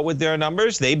also out with their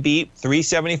numbers. They beat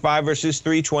 375 versus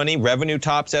 320. Revenue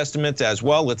tops estimates as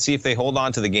well. Let's see if they hold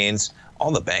on to the gains.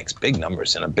 All the banks, big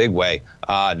numbers in a big way.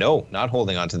 No, not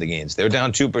holding on to the gains. They're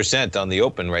down 2% on the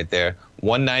open right there,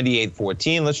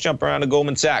 198.14. Let's jump around to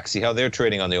Goldman Sachs, see how they're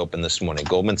trading on the open this morning.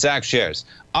 Goldman Sachs shares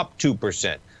up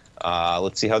 2%.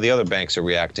 Let's see how the other banks are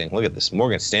reacting. Look at this.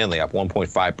 Morgan Stanley up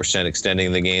 1.5%,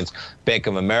 extending the gains. Bank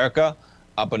of America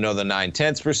up another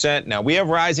 0.9%. Now, we have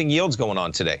rising yields going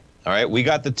on today. All right, we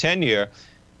got the 10-year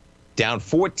down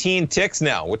 14 ticks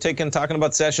now. We're talking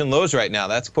about session lows right now.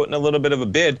 That's putting a little bit of a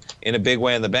bid in a big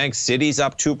way in the bank. Citi's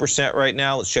up 2% right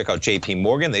now. Let's check out JP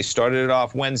Morgan. They started it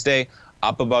off Wednesday,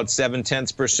 up about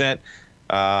 0.7%.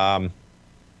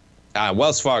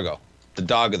 Wells Fargo, the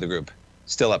dog of the group,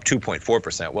 still up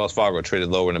 2.4%. Wells Fargo traded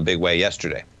lower in a big way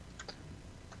yesterday.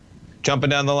 Jumping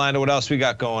down the line to what else we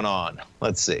got going on.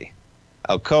 Let's see.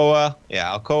 Alcoa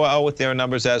out with their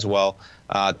numbers as well.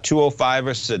 205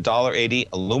 versus $1.80.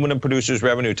 Aluminum producers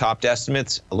revenue topped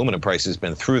estimates. Aluminum price has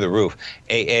been through the roof.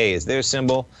 AA is their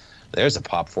symbol. There's a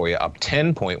pop for you, up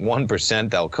 10.1%.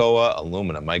 Alcoa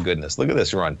aluminum. My goodness, look at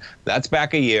this run. That's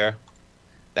back a year.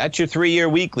 That's your 3-year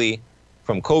weekly.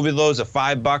 From COVID lows of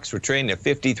 $5, we're trading at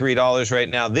 $53 right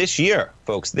now. This year,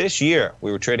 folks,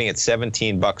 we were trading at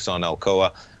 $17 on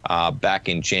Alcoa back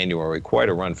in January. Quite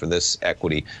a run for this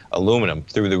equity. Aluminum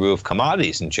through the roof.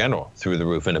 Commodities in general through the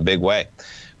roof in a big way.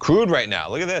 Crude right now,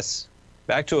 look at this.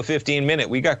 Back to a 15-minute.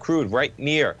 We got crude right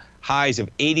near highs of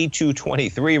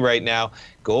 82.23 right now.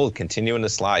 Gold continuing to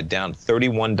slide down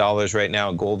 $31 right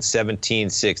now. Gold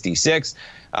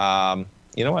 17.66.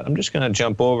 You know what? I'm just going to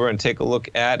jump over and take a look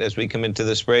at, as we come into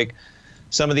this break,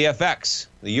 some of the FX,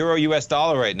 the euro-US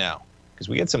dollar right now, because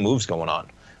we get some moves going on.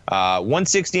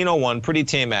 116.01, pretty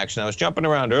tame action. I was jumping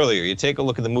around earlier. You take a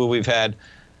look at the move we've had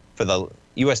for the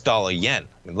US dollar yen.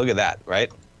 I mean, look at that,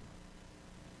 right?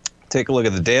 Take a look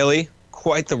at the daily.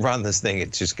 Quite the run, this thing.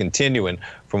 It's just continuing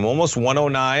from almost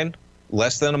 109,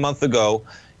 less than a month ago.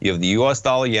 You have the US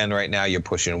dollar yen right now. You're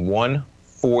pushing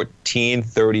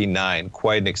 114.39,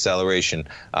 quite an acceleration,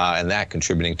 and that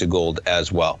contributing to gold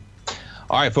as well.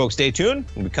 All right, folks, stay tuned.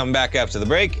 We'll be coming back after the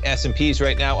break. S&P's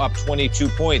right now up 22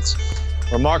 points.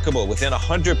 Remarkable, within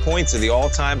 100 points of the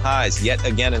all-time highs yet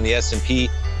again in the S&P.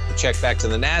 We'll check back to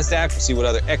the NASDAQ. We'll see what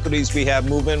other equities we have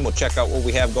moving. We'll check out what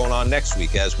we have going on next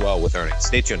week as well with earnings.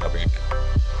 Stay tuned. I'll bring it back.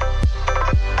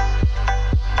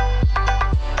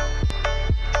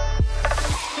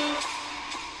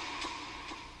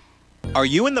 Are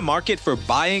you in the market for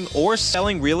buying or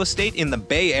selling real estate in the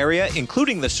Bay Area,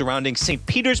 including the surrounding St.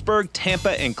 Petersburg,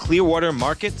 Tampa, and Clearwater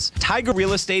markets? Tiger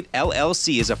Real Estate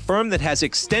LLC is a firm that has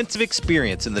extensive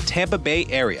experience in the Tampa Bay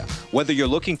area. Whether you're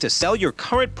looking to sell your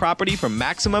current property for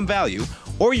maximum value,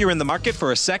 or you're in the market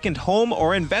for a second home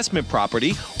or investment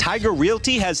property, Tiger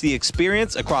Realty has the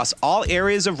experience across all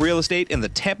areas of real estate in the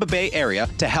Tampa Bay area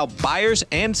to help buyers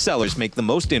and sellers make the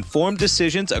most informed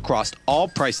decisions across all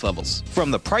price levels. From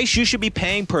the price you should be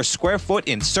paying per square foot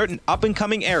in certain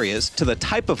up-and-coming areas to the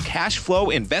type of cash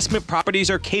flow investment properties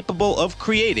are capable of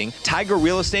creating, Tiger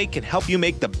Real Estate can help you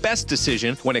make the best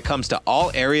decision when it comes to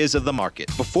all areas of the market.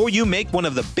 Before you make one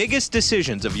of the biggest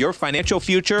decisions of your financial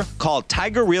future, call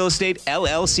Tiger Real Estate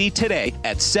LLC today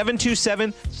at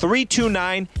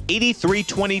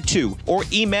 727-329-8322 or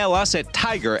email us at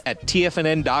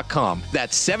tiger@tfnn.com.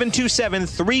 That's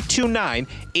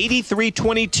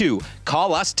 727-329-8322.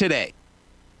 Call us today.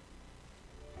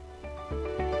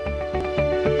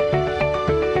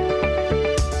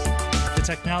 The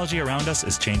technology around us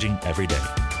is changing every day.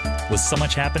 With so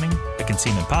much happening, it can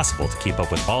seem impossible to keep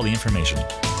up with all the information.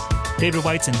 David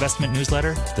White's investment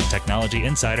newsletter, The Technology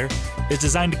Insider, is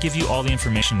designed to give you all the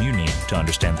information you need to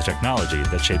understand the technology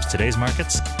that shapes today's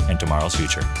markets and tomorrow's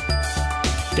future.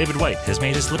 David White has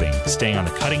made his living staying on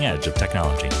the cutting edge of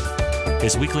technology.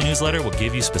 His weekly newsletter will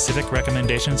give you specific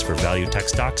recommendations for value tech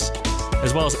stocks,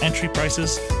 as well as entry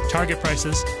prices, target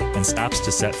prices, and stops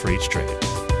to set for each trade.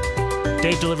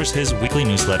 Dave delivers his weekly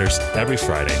newsletters every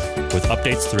Friday with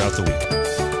updates throughout the week.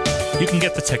 You can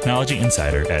get the Technology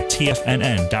Insider at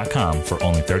TFNN.com for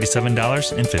only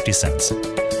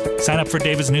 $37.50. Sign up for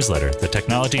David's newsletter, The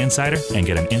Technology Insider, and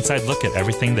get an inside look at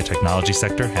everything the technology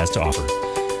sector has to offer.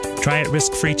 Try it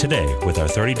risk-free today with our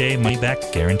 30-day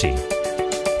money-back guarantee.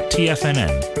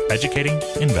 TFNN, educating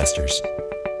investors.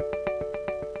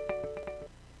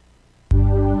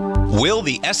 Will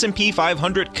the S&P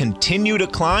 500 continue to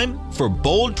climb? For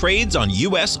bold trades on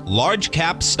U.S.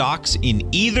 large-cap stocks in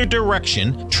either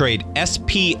direction, trade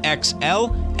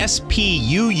SPXL,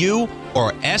 SPUU,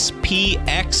 or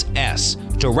SPXS.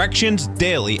 Directions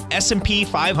Daily S&P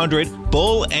 500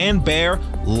 Bull and Bear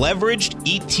Leveraged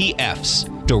ETFs.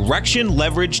 Direction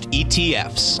Leveraged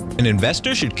ETFs. An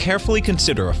investor should carefully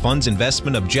consider a fund's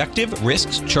investment objective,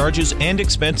 risks, charges, and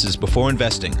expenses before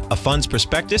investing. A fund's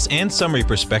prospectus and summary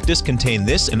prospectus contain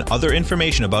this and other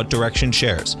information about Direction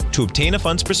shares. To obtain a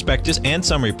fund's prospectus and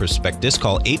summary prospectus,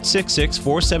 call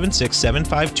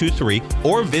 866-476-7523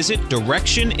 or visit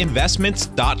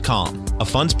directioninvestments.com. A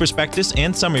fund's prospectus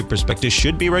and summary prospectus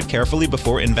should be read carefully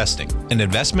before investing. An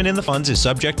investment in the funds is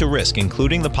subject to risk,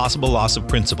 including the possible loss of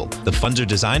principal. The funds are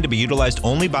designed to be utilized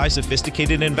only by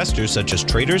sophisticated investors such as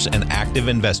traders and active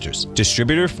investors.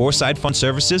 Distributor Foreside Fund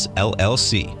Services,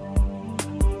 LLC.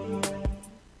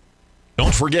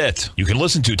 Don't forget, you can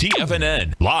listen to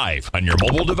TFNN live on your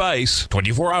mobile device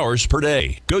 24 hours per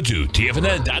day. Go to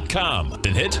TFNN.com,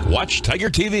 then hit Watch Tiger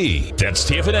TV. That's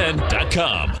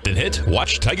TFNN.com, then hit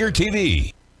Watch Tiger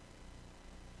TV.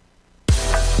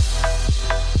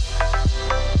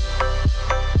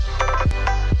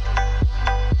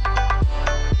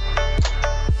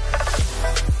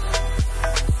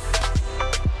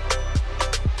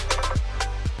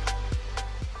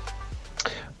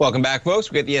 Welcome back,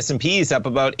 folks. We got the S&Ps up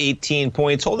about 18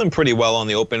 points, holding pretty well on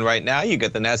the open right now. You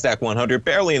got the NASDAQ 100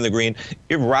 barely in the green.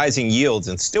 You have rising yields,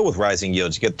 and still with rising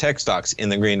yields, you get tech stocks in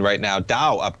the green right now.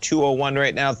 Dow up 201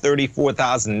 right now,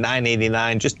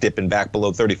 34,989, just dipping back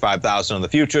below 35,000 on the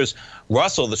futures.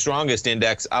 Russell, the strongest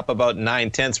index, up about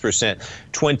 0.9%,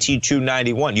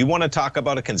 2291. You want to talk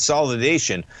about a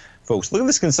consolidation, folks. Look at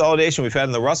this consolidation we've had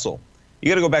in the Russell. You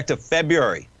got to go back to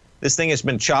February. This thing has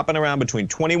been chopping around between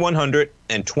 2,100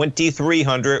 and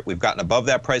 2,300. We've gotten above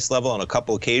that price level on a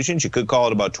couple occasions. You could call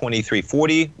it about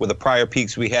 2,340 with the prior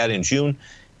peaks we had in June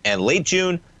and late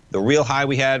June. The real high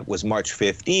we had was March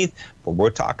 15th, but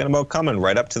we're talking about coming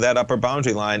right up to that upper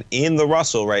boundary line in the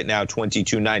Russell right now,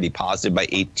 2290, positive by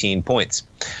 18 points.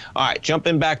 All right,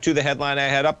 jumping back to the headline I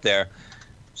had up there.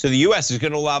 So the U.S. is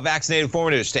going to allow vaccinated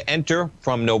foreigners to enter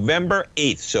from November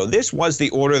 8th. So this was the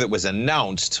order that was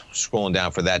announced, scrolling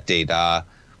down for that date,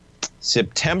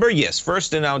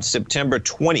 first announced September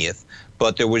 20th,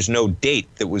 but there was no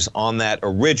date that was on that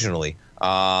originally.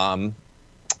 As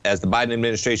the Biden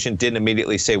administration didn't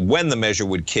immediately say when the measure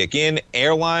would kick in.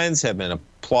 Airlines have been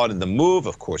applauded the move.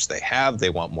 Of course they have. They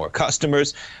want more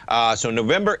customers. So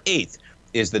November 8th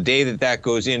is the day that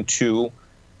goes into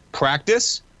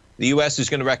practice. The U.S. is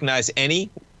going to recognize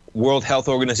any World Health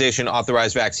Organization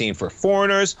authorized vaccine for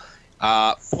foreigners.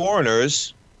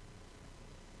 Foreigners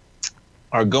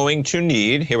are going to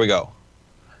need, here we go,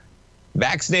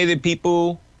 vaccinated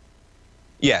people.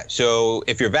 Yeah, so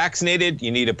if you're vaccinated,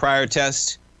 you need a prior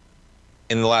test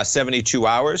in the last 72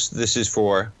 hours. This is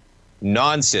for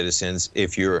non-citizens.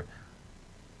 If you're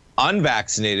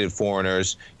unvaccinated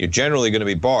foreigners, you're generally going to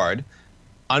be barred.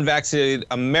 Unvaccinated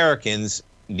Americans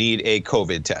need a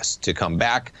COVID test to come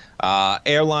back.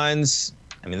 Airlines,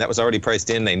 I mean, that was already priced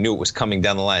in. They knew it was coming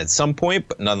down the line at some point,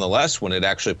 but nonetheless, when it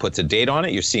actually puts a date on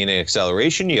it, you're seeing an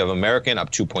acceleration. You have American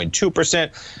up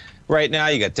 2.2% right now.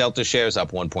 You got Delta shares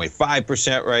up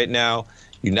 1.5% right now.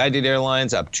 United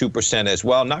Airlines up 2% as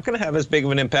well. Not going to have as big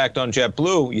of an impact on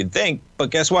JetBlue, you'd think, but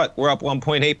guess what? We're up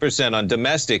 1.8% on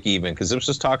domestic even, because this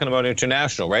was talking about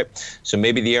international, right? So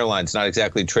maybe the airline's not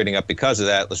exactly trading up because of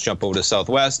that. Let's jump over to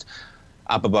Southwest.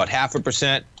 Up about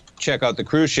 0.5%. Check out the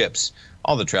cruise ships.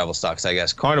 All the travel stocks, I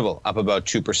guess. Carnival up about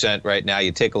 2% right now.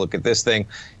 You take a look at this thing.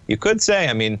 You could say,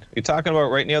 I mean, you're talking about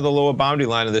right near the lower boundary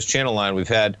line of this channel line we've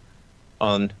had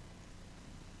on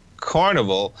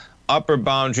Carnival. Upper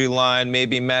boundary line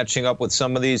maybe matching up with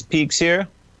some of these peaks here.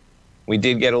 We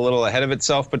did get a little ahead of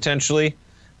itself potentially.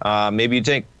 Maybe you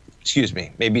take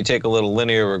a little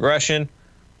linear regression.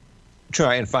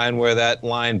 Try and find where that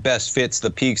line best fits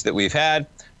the peaks that we've had.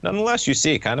 Nonetheless, you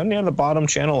see kind of near the bottom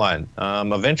channel line.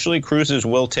 Eventually, cruises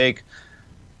will take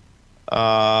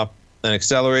an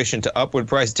acceleration to upward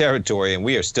price territory, and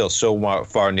we are still so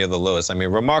far near the lowest. I mean,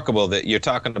 remarkable that you're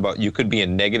talking about you could be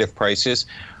in negative prices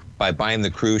by buying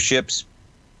the cruise ships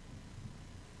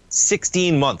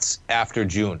 16 months after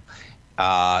June.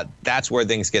 That's where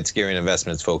things get scary in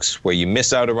investments, folks, where you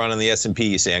miss out a run on the S&P.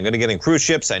 You say, I'm going to get in cruise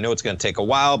ships. I know it's going to take a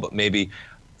while, but maybe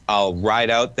I'll ride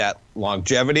out that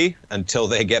longevity until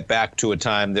they get back to a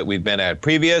time that we've been at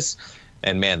previous.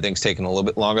 And, man, things taking a little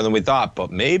bit longer than we thought.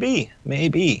 But maybe,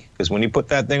 because when you put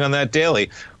that thing on that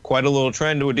daily, quite a little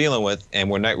trend we're dealing with, and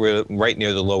we're right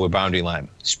near the lower boundary line.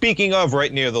 Speaking of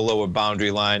right near the lower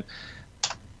boundary line,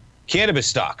 cannabis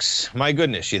stocks. My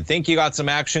goodness, you'd think you got some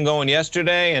action going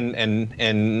yesterday,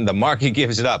 and the market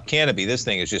gives it up. Canopy, this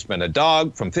thing has just been a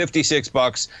dog from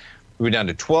 $56. We were down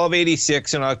to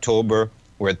 $12.86 in October.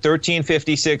 We're at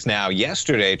 $13.56 now.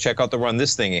 Yesterday, check out the run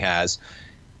this thing has.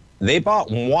 They bought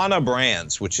Wana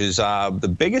Brands, which is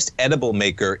the biggest edible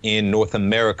maker in North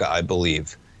America, I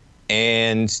believe.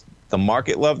 And the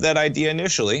market loved that idea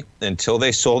initially until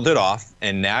they sold it off.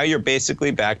 And now you're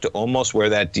basically back to almost where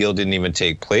that deal didn't even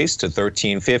take place, to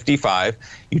 $13.55.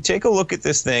 You take a look at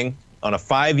this thing on a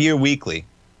 5-year weekly,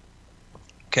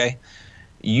 okay?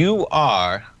 You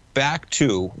are back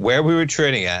to where we were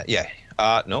trading at. Yeah,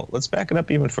 no, let's back it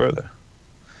up even further.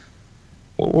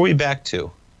 What were we back to?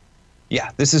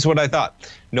 Yeah, this is what I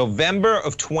thought. November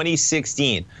of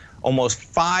 2016, almost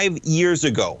 5 years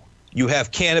ago, you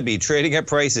have Canopy trading at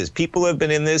prices. People have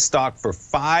been in this stock for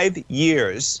 5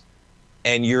 years,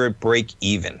 and you're at break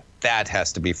even. That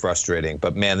has to be frustrating.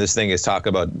 But, man, this thing is talking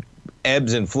about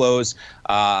ebbs and flows,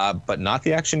 but not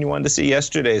the action you wanted to see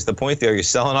yesterday is the point there. You're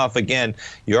selling off again.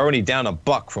 You're already down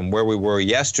 $1 from where we were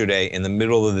yesterday in the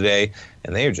middle of the day,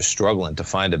 and they are just struggling to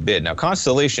find a bid. Now,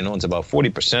 Constellation owns about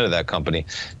 40% of that company.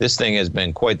 This thing has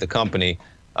been quite the company.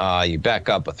 You back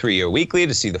up a 3-year weekly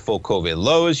to see the full COVID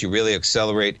lows. You really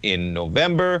accelerate in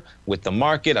November with the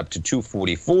market up to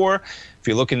 244. If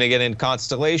you're looking to get in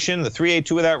Constellation, the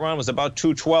 382 of that run was about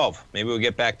 212. Maybe we'll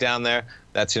get back down there.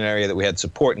 That's an area that we had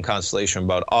support in Constellation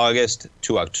about August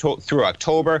through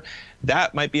October.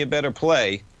 That might be a better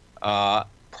play.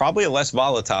 Probably a less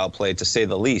volatile play, to say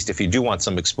the least. If you do want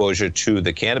some exposure to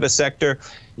the cannabis sector,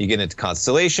 you get into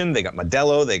Constellation. They got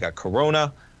Modelo. They got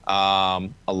Corona.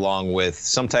 Along with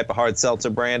some type of hard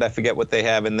seltzer brand. I forget what they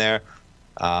have in there.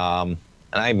 And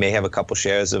I may have a couple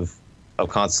shares of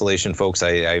Constellation, folks.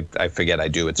 I forget I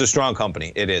do. It's a strong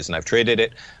company. It is, and I've traded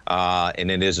it,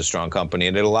 and it is a strong company,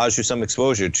 and it allows you some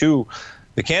exposure to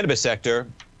the cannabis sector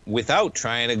without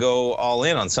trying to go all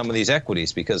in on some of these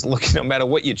equities, because look, no matter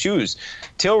what you choose,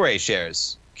 Tilray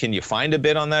shares, can you find a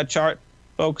bid on that chart,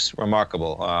 folks?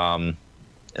 Remarkable.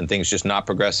 And things just not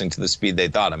progressing to the speed they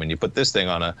thought. I mean, you put this thing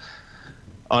on a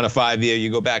 5-year, you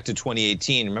go back to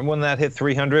 2018. Remember when that hit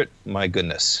 300? My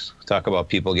goodness. Talk about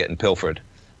people getting pilfered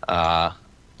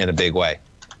in a big way.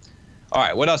 All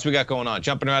right, what else we got going on?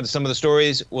 Jumping around to some of the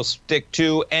stories, we'll stick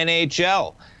to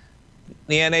NHL.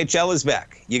 The NHL is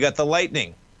back. You got the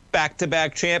Lightning,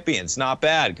 back-to-back champions. Not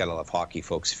bad. Gotta love hockey,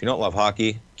 folks. If you don't love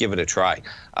hockey, give it a try.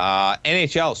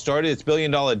 NHL started its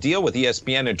billion-dollar deal with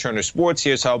ESPN and Turner Sports.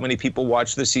 Here's how many people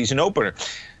watched the season opener.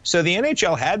 So the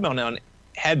NHL had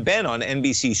been on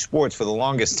NBC Sports for the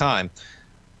longest time.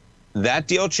 That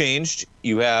deal changed.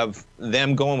 You have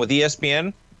them going with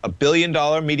ESPN, a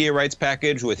billion-dollar media rights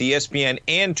package with ESPN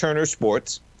and Turner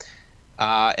Sports.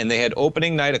 And they had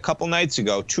opening night a couple nights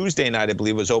ago. Tuesday night, I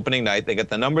believe, was opening night. They got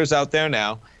the numbers out there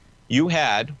now. You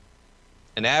had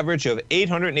an average of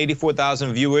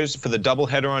 884,000 viewers for the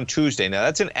doubleheader on Tuesday. Now,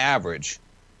 that's an average.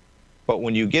 But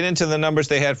when you get into the numbers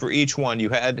they had for each one, you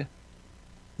had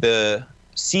the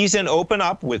season open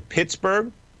up with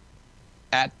Pittsburgh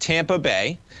at Tampa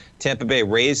Bay. Tampa Bay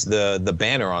raised the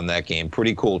banner on that game.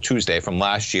 Pretty cool Tuesday from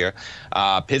last year.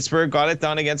 Pittsburgh got it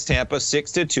done against Tampa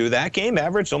 6-2. That game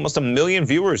averaged almost 1 million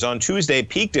viewers on Tuesday,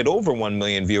 peaked at over 1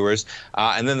 million viewers.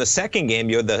 And then the second game,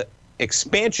 you had the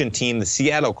expansion team, the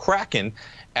Seattle Kraken,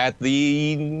 at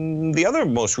the other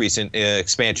most recent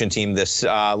expansion team, this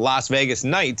Las Vegas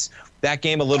Knights. That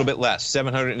game a little bit less,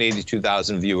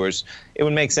 782,000 viewers. It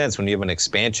would make sense when you have an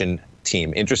expansion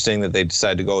team. Interesting that they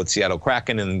decided to go with Seattle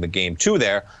Kraken in the game 2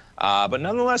 there. But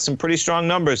nonetheless, some pretty strong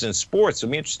numbers in sports.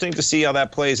 It'll be interesting to see how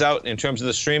that plays out in terms of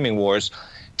the streaming wars.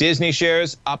 Disney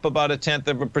shares up about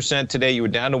 0.1% today. You were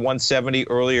down to 170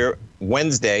 earlier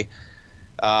Wednesday.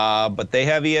 But they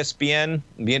have ESPN.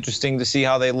 It'll be interesting to see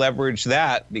how they leverage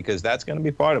that, because that's going to be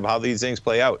part of how these things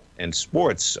play out. And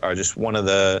sports are just one of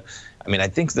the, I mean, I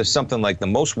think there's something like the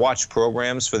most watched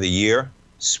programs for the year.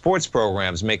 Sports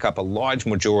programs make up a large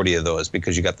majority of those,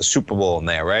 because you got the Super Bowl in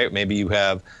there, right? Maybe you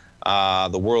have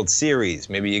the World Series.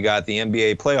 Maybe you got the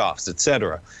NBA playoffs,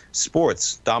 etc.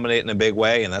 Sports dominate in a big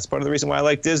way, and that's part of the reason why I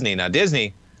like Disney. Now, Disney,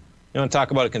 you want to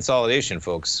talk about a consolidation,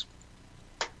 folks.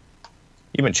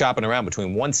 You've been chopping around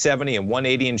between 170 and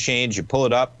 180 and change. You pull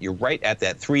it up, you're right at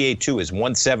that 382 is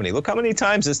 170. Look how many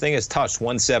times this thing has touched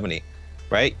 170,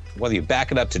 right? Whether you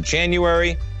back it up to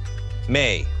January,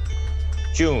 May,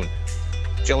 June,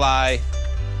 July,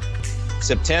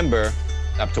 September,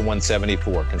 up to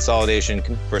 174. Consolidation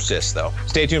can persist, though.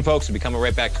 Stay tuned, folks. We'll be coming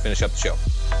right back to finish up the show.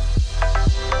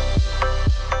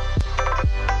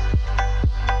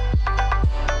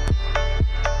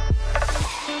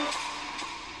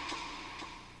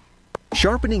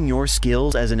 Sharpening your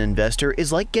skills as an investor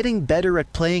is like getting better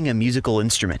at playing a musical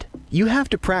instrument. You have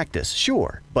to practice,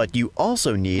 sure, but you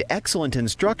also need excellent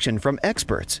instruction from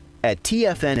experts. At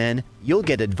TFNN, you'll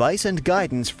get advice and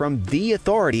guidance from the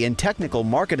authority in technical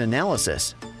market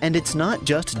analysis. And it's not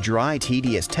just dry,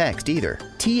 tedious text either.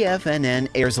 TFNN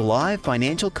airs live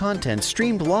financial content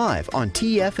streamed live on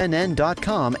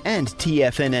TFNN.com and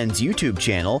TFNN's YouTube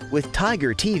channel with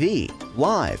Tiger TV,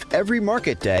 live every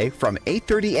market day from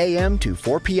 8:30 a.m. to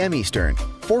 4 p.m. Eastern,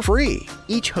 for free.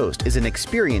 Each host is an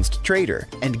experienced trader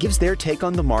and gives their take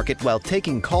on the market while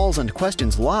taking calls and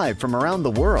questions live from around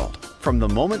the world. From the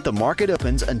moment the market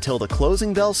opens until the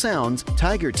closing bell sounds,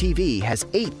 Tiger TV has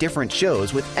 8 different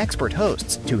shows with expert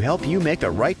hosts to help you make the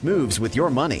right moves with your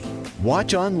money.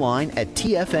 Watch online at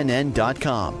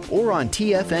TFNN.com or on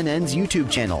TFNN's YouTube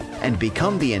channel and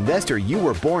become the investor you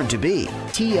were born to be.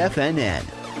 TFNN,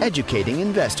 educating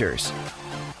investors.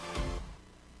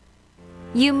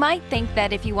 You might think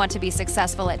that if you want to be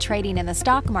successful at trading in the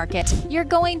stock market, you're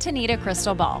going to need a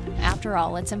crystal ball. After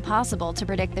all, it's impossible to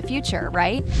predict the future,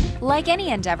 right? Like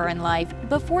any endeavor in life,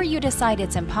 before you decide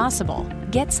it's impossible,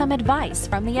 get some advice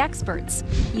from the experts.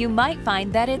 You might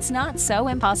find that it's not so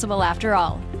impossible after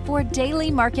all. For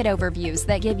daily market overviews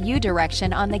that give you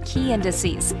direction on the key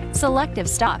indices, selective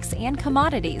stocks, and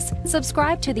commodities,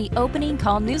 subscribe to the Opening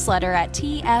Call newsletter at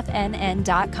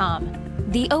TFNN.com.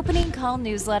 The Opening Call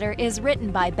newsletter is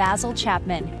written by Basil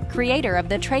Chapman, creator of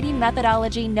the trading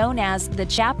methodology known as the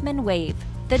Chapman Wave.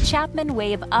 The Chapman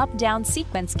Wave up-down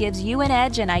sequence gives you an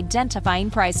edge in identifying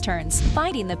price turns,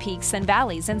 finding the peaks and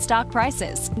valleys in stock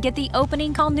prices. Get the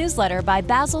Opening Call newsletter by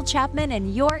Basil Chapman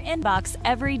in your inbox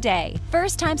every day.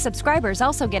 First-time subscribers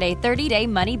also get a 30-day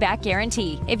money-back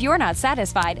guarantee. If you're not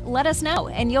satisfied, let us know,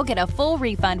 and you'll get a full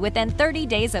refund within 30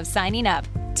 days of signing up.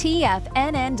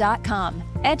 TFNN.com,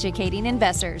 educating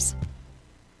investors.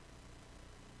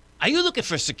 Are you looking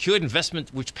for a secured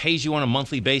investment which pays you on a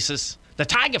monthly basis? The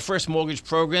Tiger First Mortgage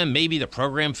Program may be the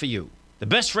program for you. The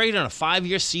best rate on a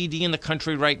 5-year CD in the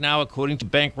country right now, according to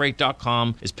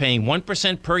Bankrate.com, is paying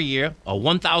 1% per year or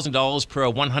 $1,000 per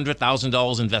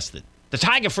 $100,000 invested. The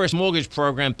Tiger First Mortgage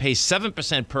Program pays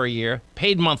 7% per year,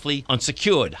 paid monthly, on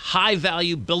secured,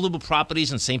 high-value, buildable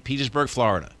properties in St. Petersburg,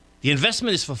 Florida. The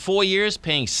investment is for 4 years,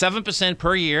 paying 7%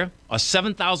 per year or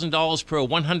 $7,000 per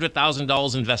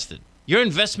 $100,000 invested. Your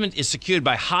investment is secured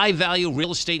by high-value real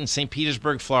estate in St.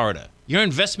 Petersburg, Florida. Your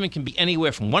investment can be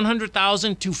anywhere from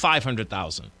 $100,000 to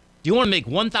 $500,000. Do you want to make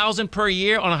 $1,000 per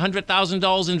year on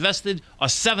 $100,000 invested or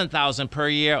 $7,000 per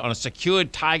year on a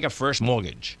secured Tiger First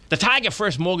mortgage? The Tiger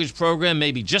First Mortgage Program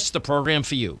may be just the program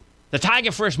for you. The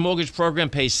Tiger First Mortgage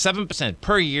Program pays 7%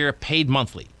 per year, paid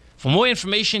monthly. For more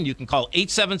information, you can call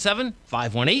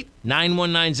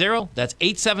 877-518-9190. That's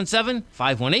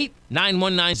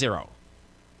 877-518-9190.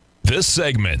 This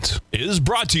segment is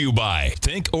brought to you by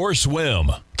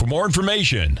Thinkorswim. For more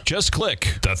information, just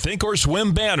click the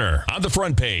Thinkorswim banner on the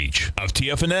front page of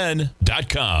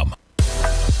TFNN.com.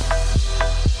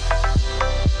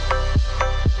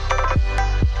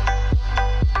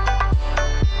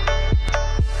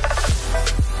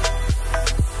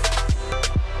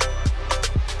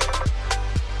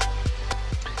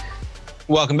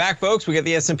 Welcome back, folks. We got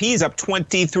the S&Ps up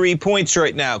 23 points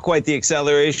right now. Quite the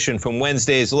acceleration from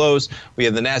Wednesday's lows. We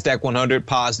have the NASDAQ 100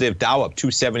 positive, Dow up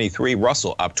 273,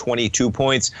 Russell up 22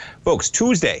 points. Folks,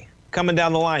 Tuesday, coming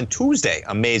down the line, Tuesday,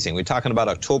 amazing. We're talking about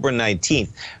October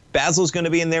 19th. Basil's going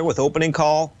to be in there with Opening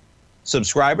Call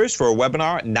subscribers for a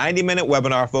webinar, 90-minute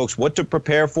webinar, folks, what to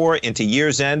prepare for into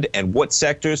year's end and what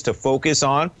sectors to focus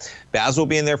on. Basil will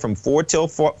be in there from 4 till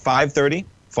 5:30,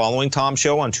 following Tom's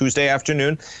show on Tuesday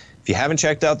afternoon. If you haven't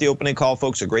checked out the Opening Call,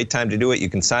 folks, a great time to do it. You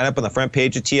can sign up on the front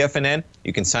page of TFNN.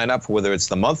 You can sign up for whether it's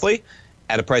the monthly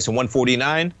at a price of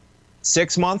 $149,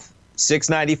 6-month,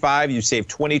 $695. You save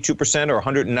 22% or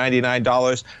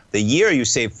 $199. The year, you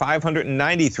save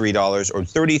 $593 or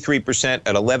 33%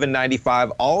 at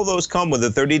 $1195. All of those come with a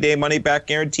 30-day money-back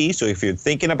guarantee. So if you're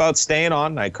thinking about staying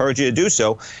on, I encourage you to do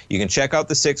so. You can check out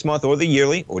the 6-month or the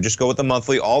yearly, or just go with the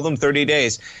monthly. All of them 30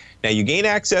 days. Now, you gain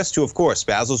access to, of course,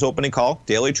 Basil's opening call,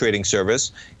 daily trading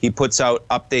service. He puts out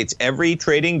updates every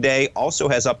trading day, also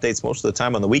has updates most of the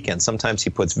time on the weekend. Sometimes he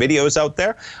puts videos out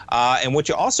there. And what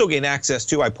you also gain access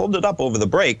to, I pulled it up over the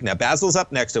break. Now, Basil's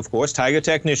up next, of course, Tiger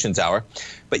Technicians Hour.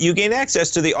 But you gain access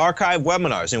to the archive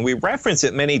webinars, and we reference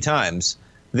it many times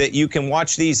that you can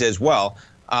watch these as well.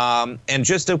 And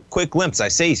just a quick glimpse, I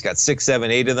say he's got 6,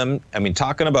 7, 8 of them. I mean,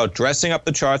 talking about dressing up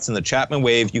the charts in the Chapman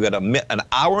wave, you got an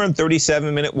hour and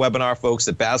 37-minute webinar, folks,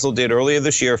 that Basil did earlier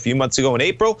this year, a few months ago in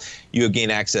April. You gain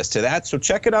access to that, so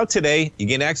check it out today. You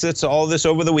gain access to all of this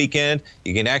over the weekend.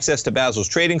 You gain access to Basil's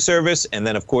trading service, and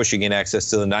then, of course, you gain access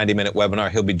to the 90-minute webinar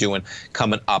he'll be doing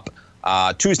coming up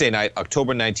Tuesday night,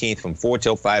 October 19th from 4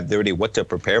 till 5:30, what to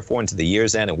prepare for into the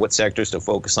year's end and what sectors to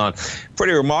focus on.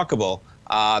 Pretty remarkable.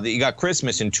 That you got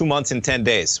Christmas in 2 months and 10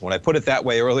 days. When I put it that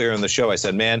way earlier in the show, I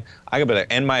said, man, I better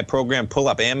end my program, pull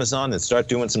up Amazon, and start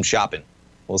doing some shopping.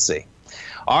 We'll see.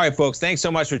 All right, folks, thanks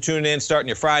so much for tuning in, starting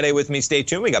your Friday with me. Stay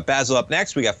tuned. We got Basil up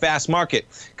next. We got Fast Market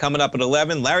coming up at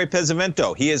 11. Larry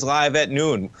Pesavento, he is live at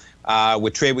noon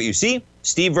with Trade What You See.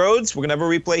 Steve Rhodes, we're going to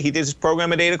have a replay. He did his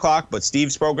program at 8 o'clock, but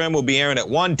Steve's program will be airing at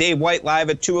 1. Dave White live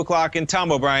at 2 o'clock. And Tom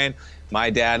O'Brien, my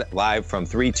dad, live from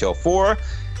 3 till 4.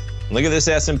 Look at this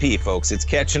S&P, folks. It's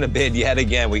catching a bid yet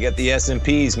again. We got the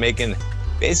S&Ps making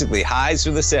basically highs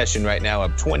for the session right now,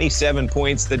 up 27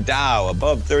 points. The Dow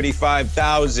above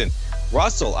 35,000.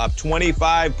 Russell up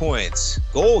 25 points.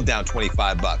 Gold down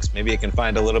 25 bucks. Maybe I can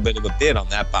find a little bit of a bid on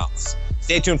that bounce.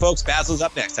 Stay tuned, folks. Basil's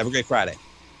up next. Have a great Friday.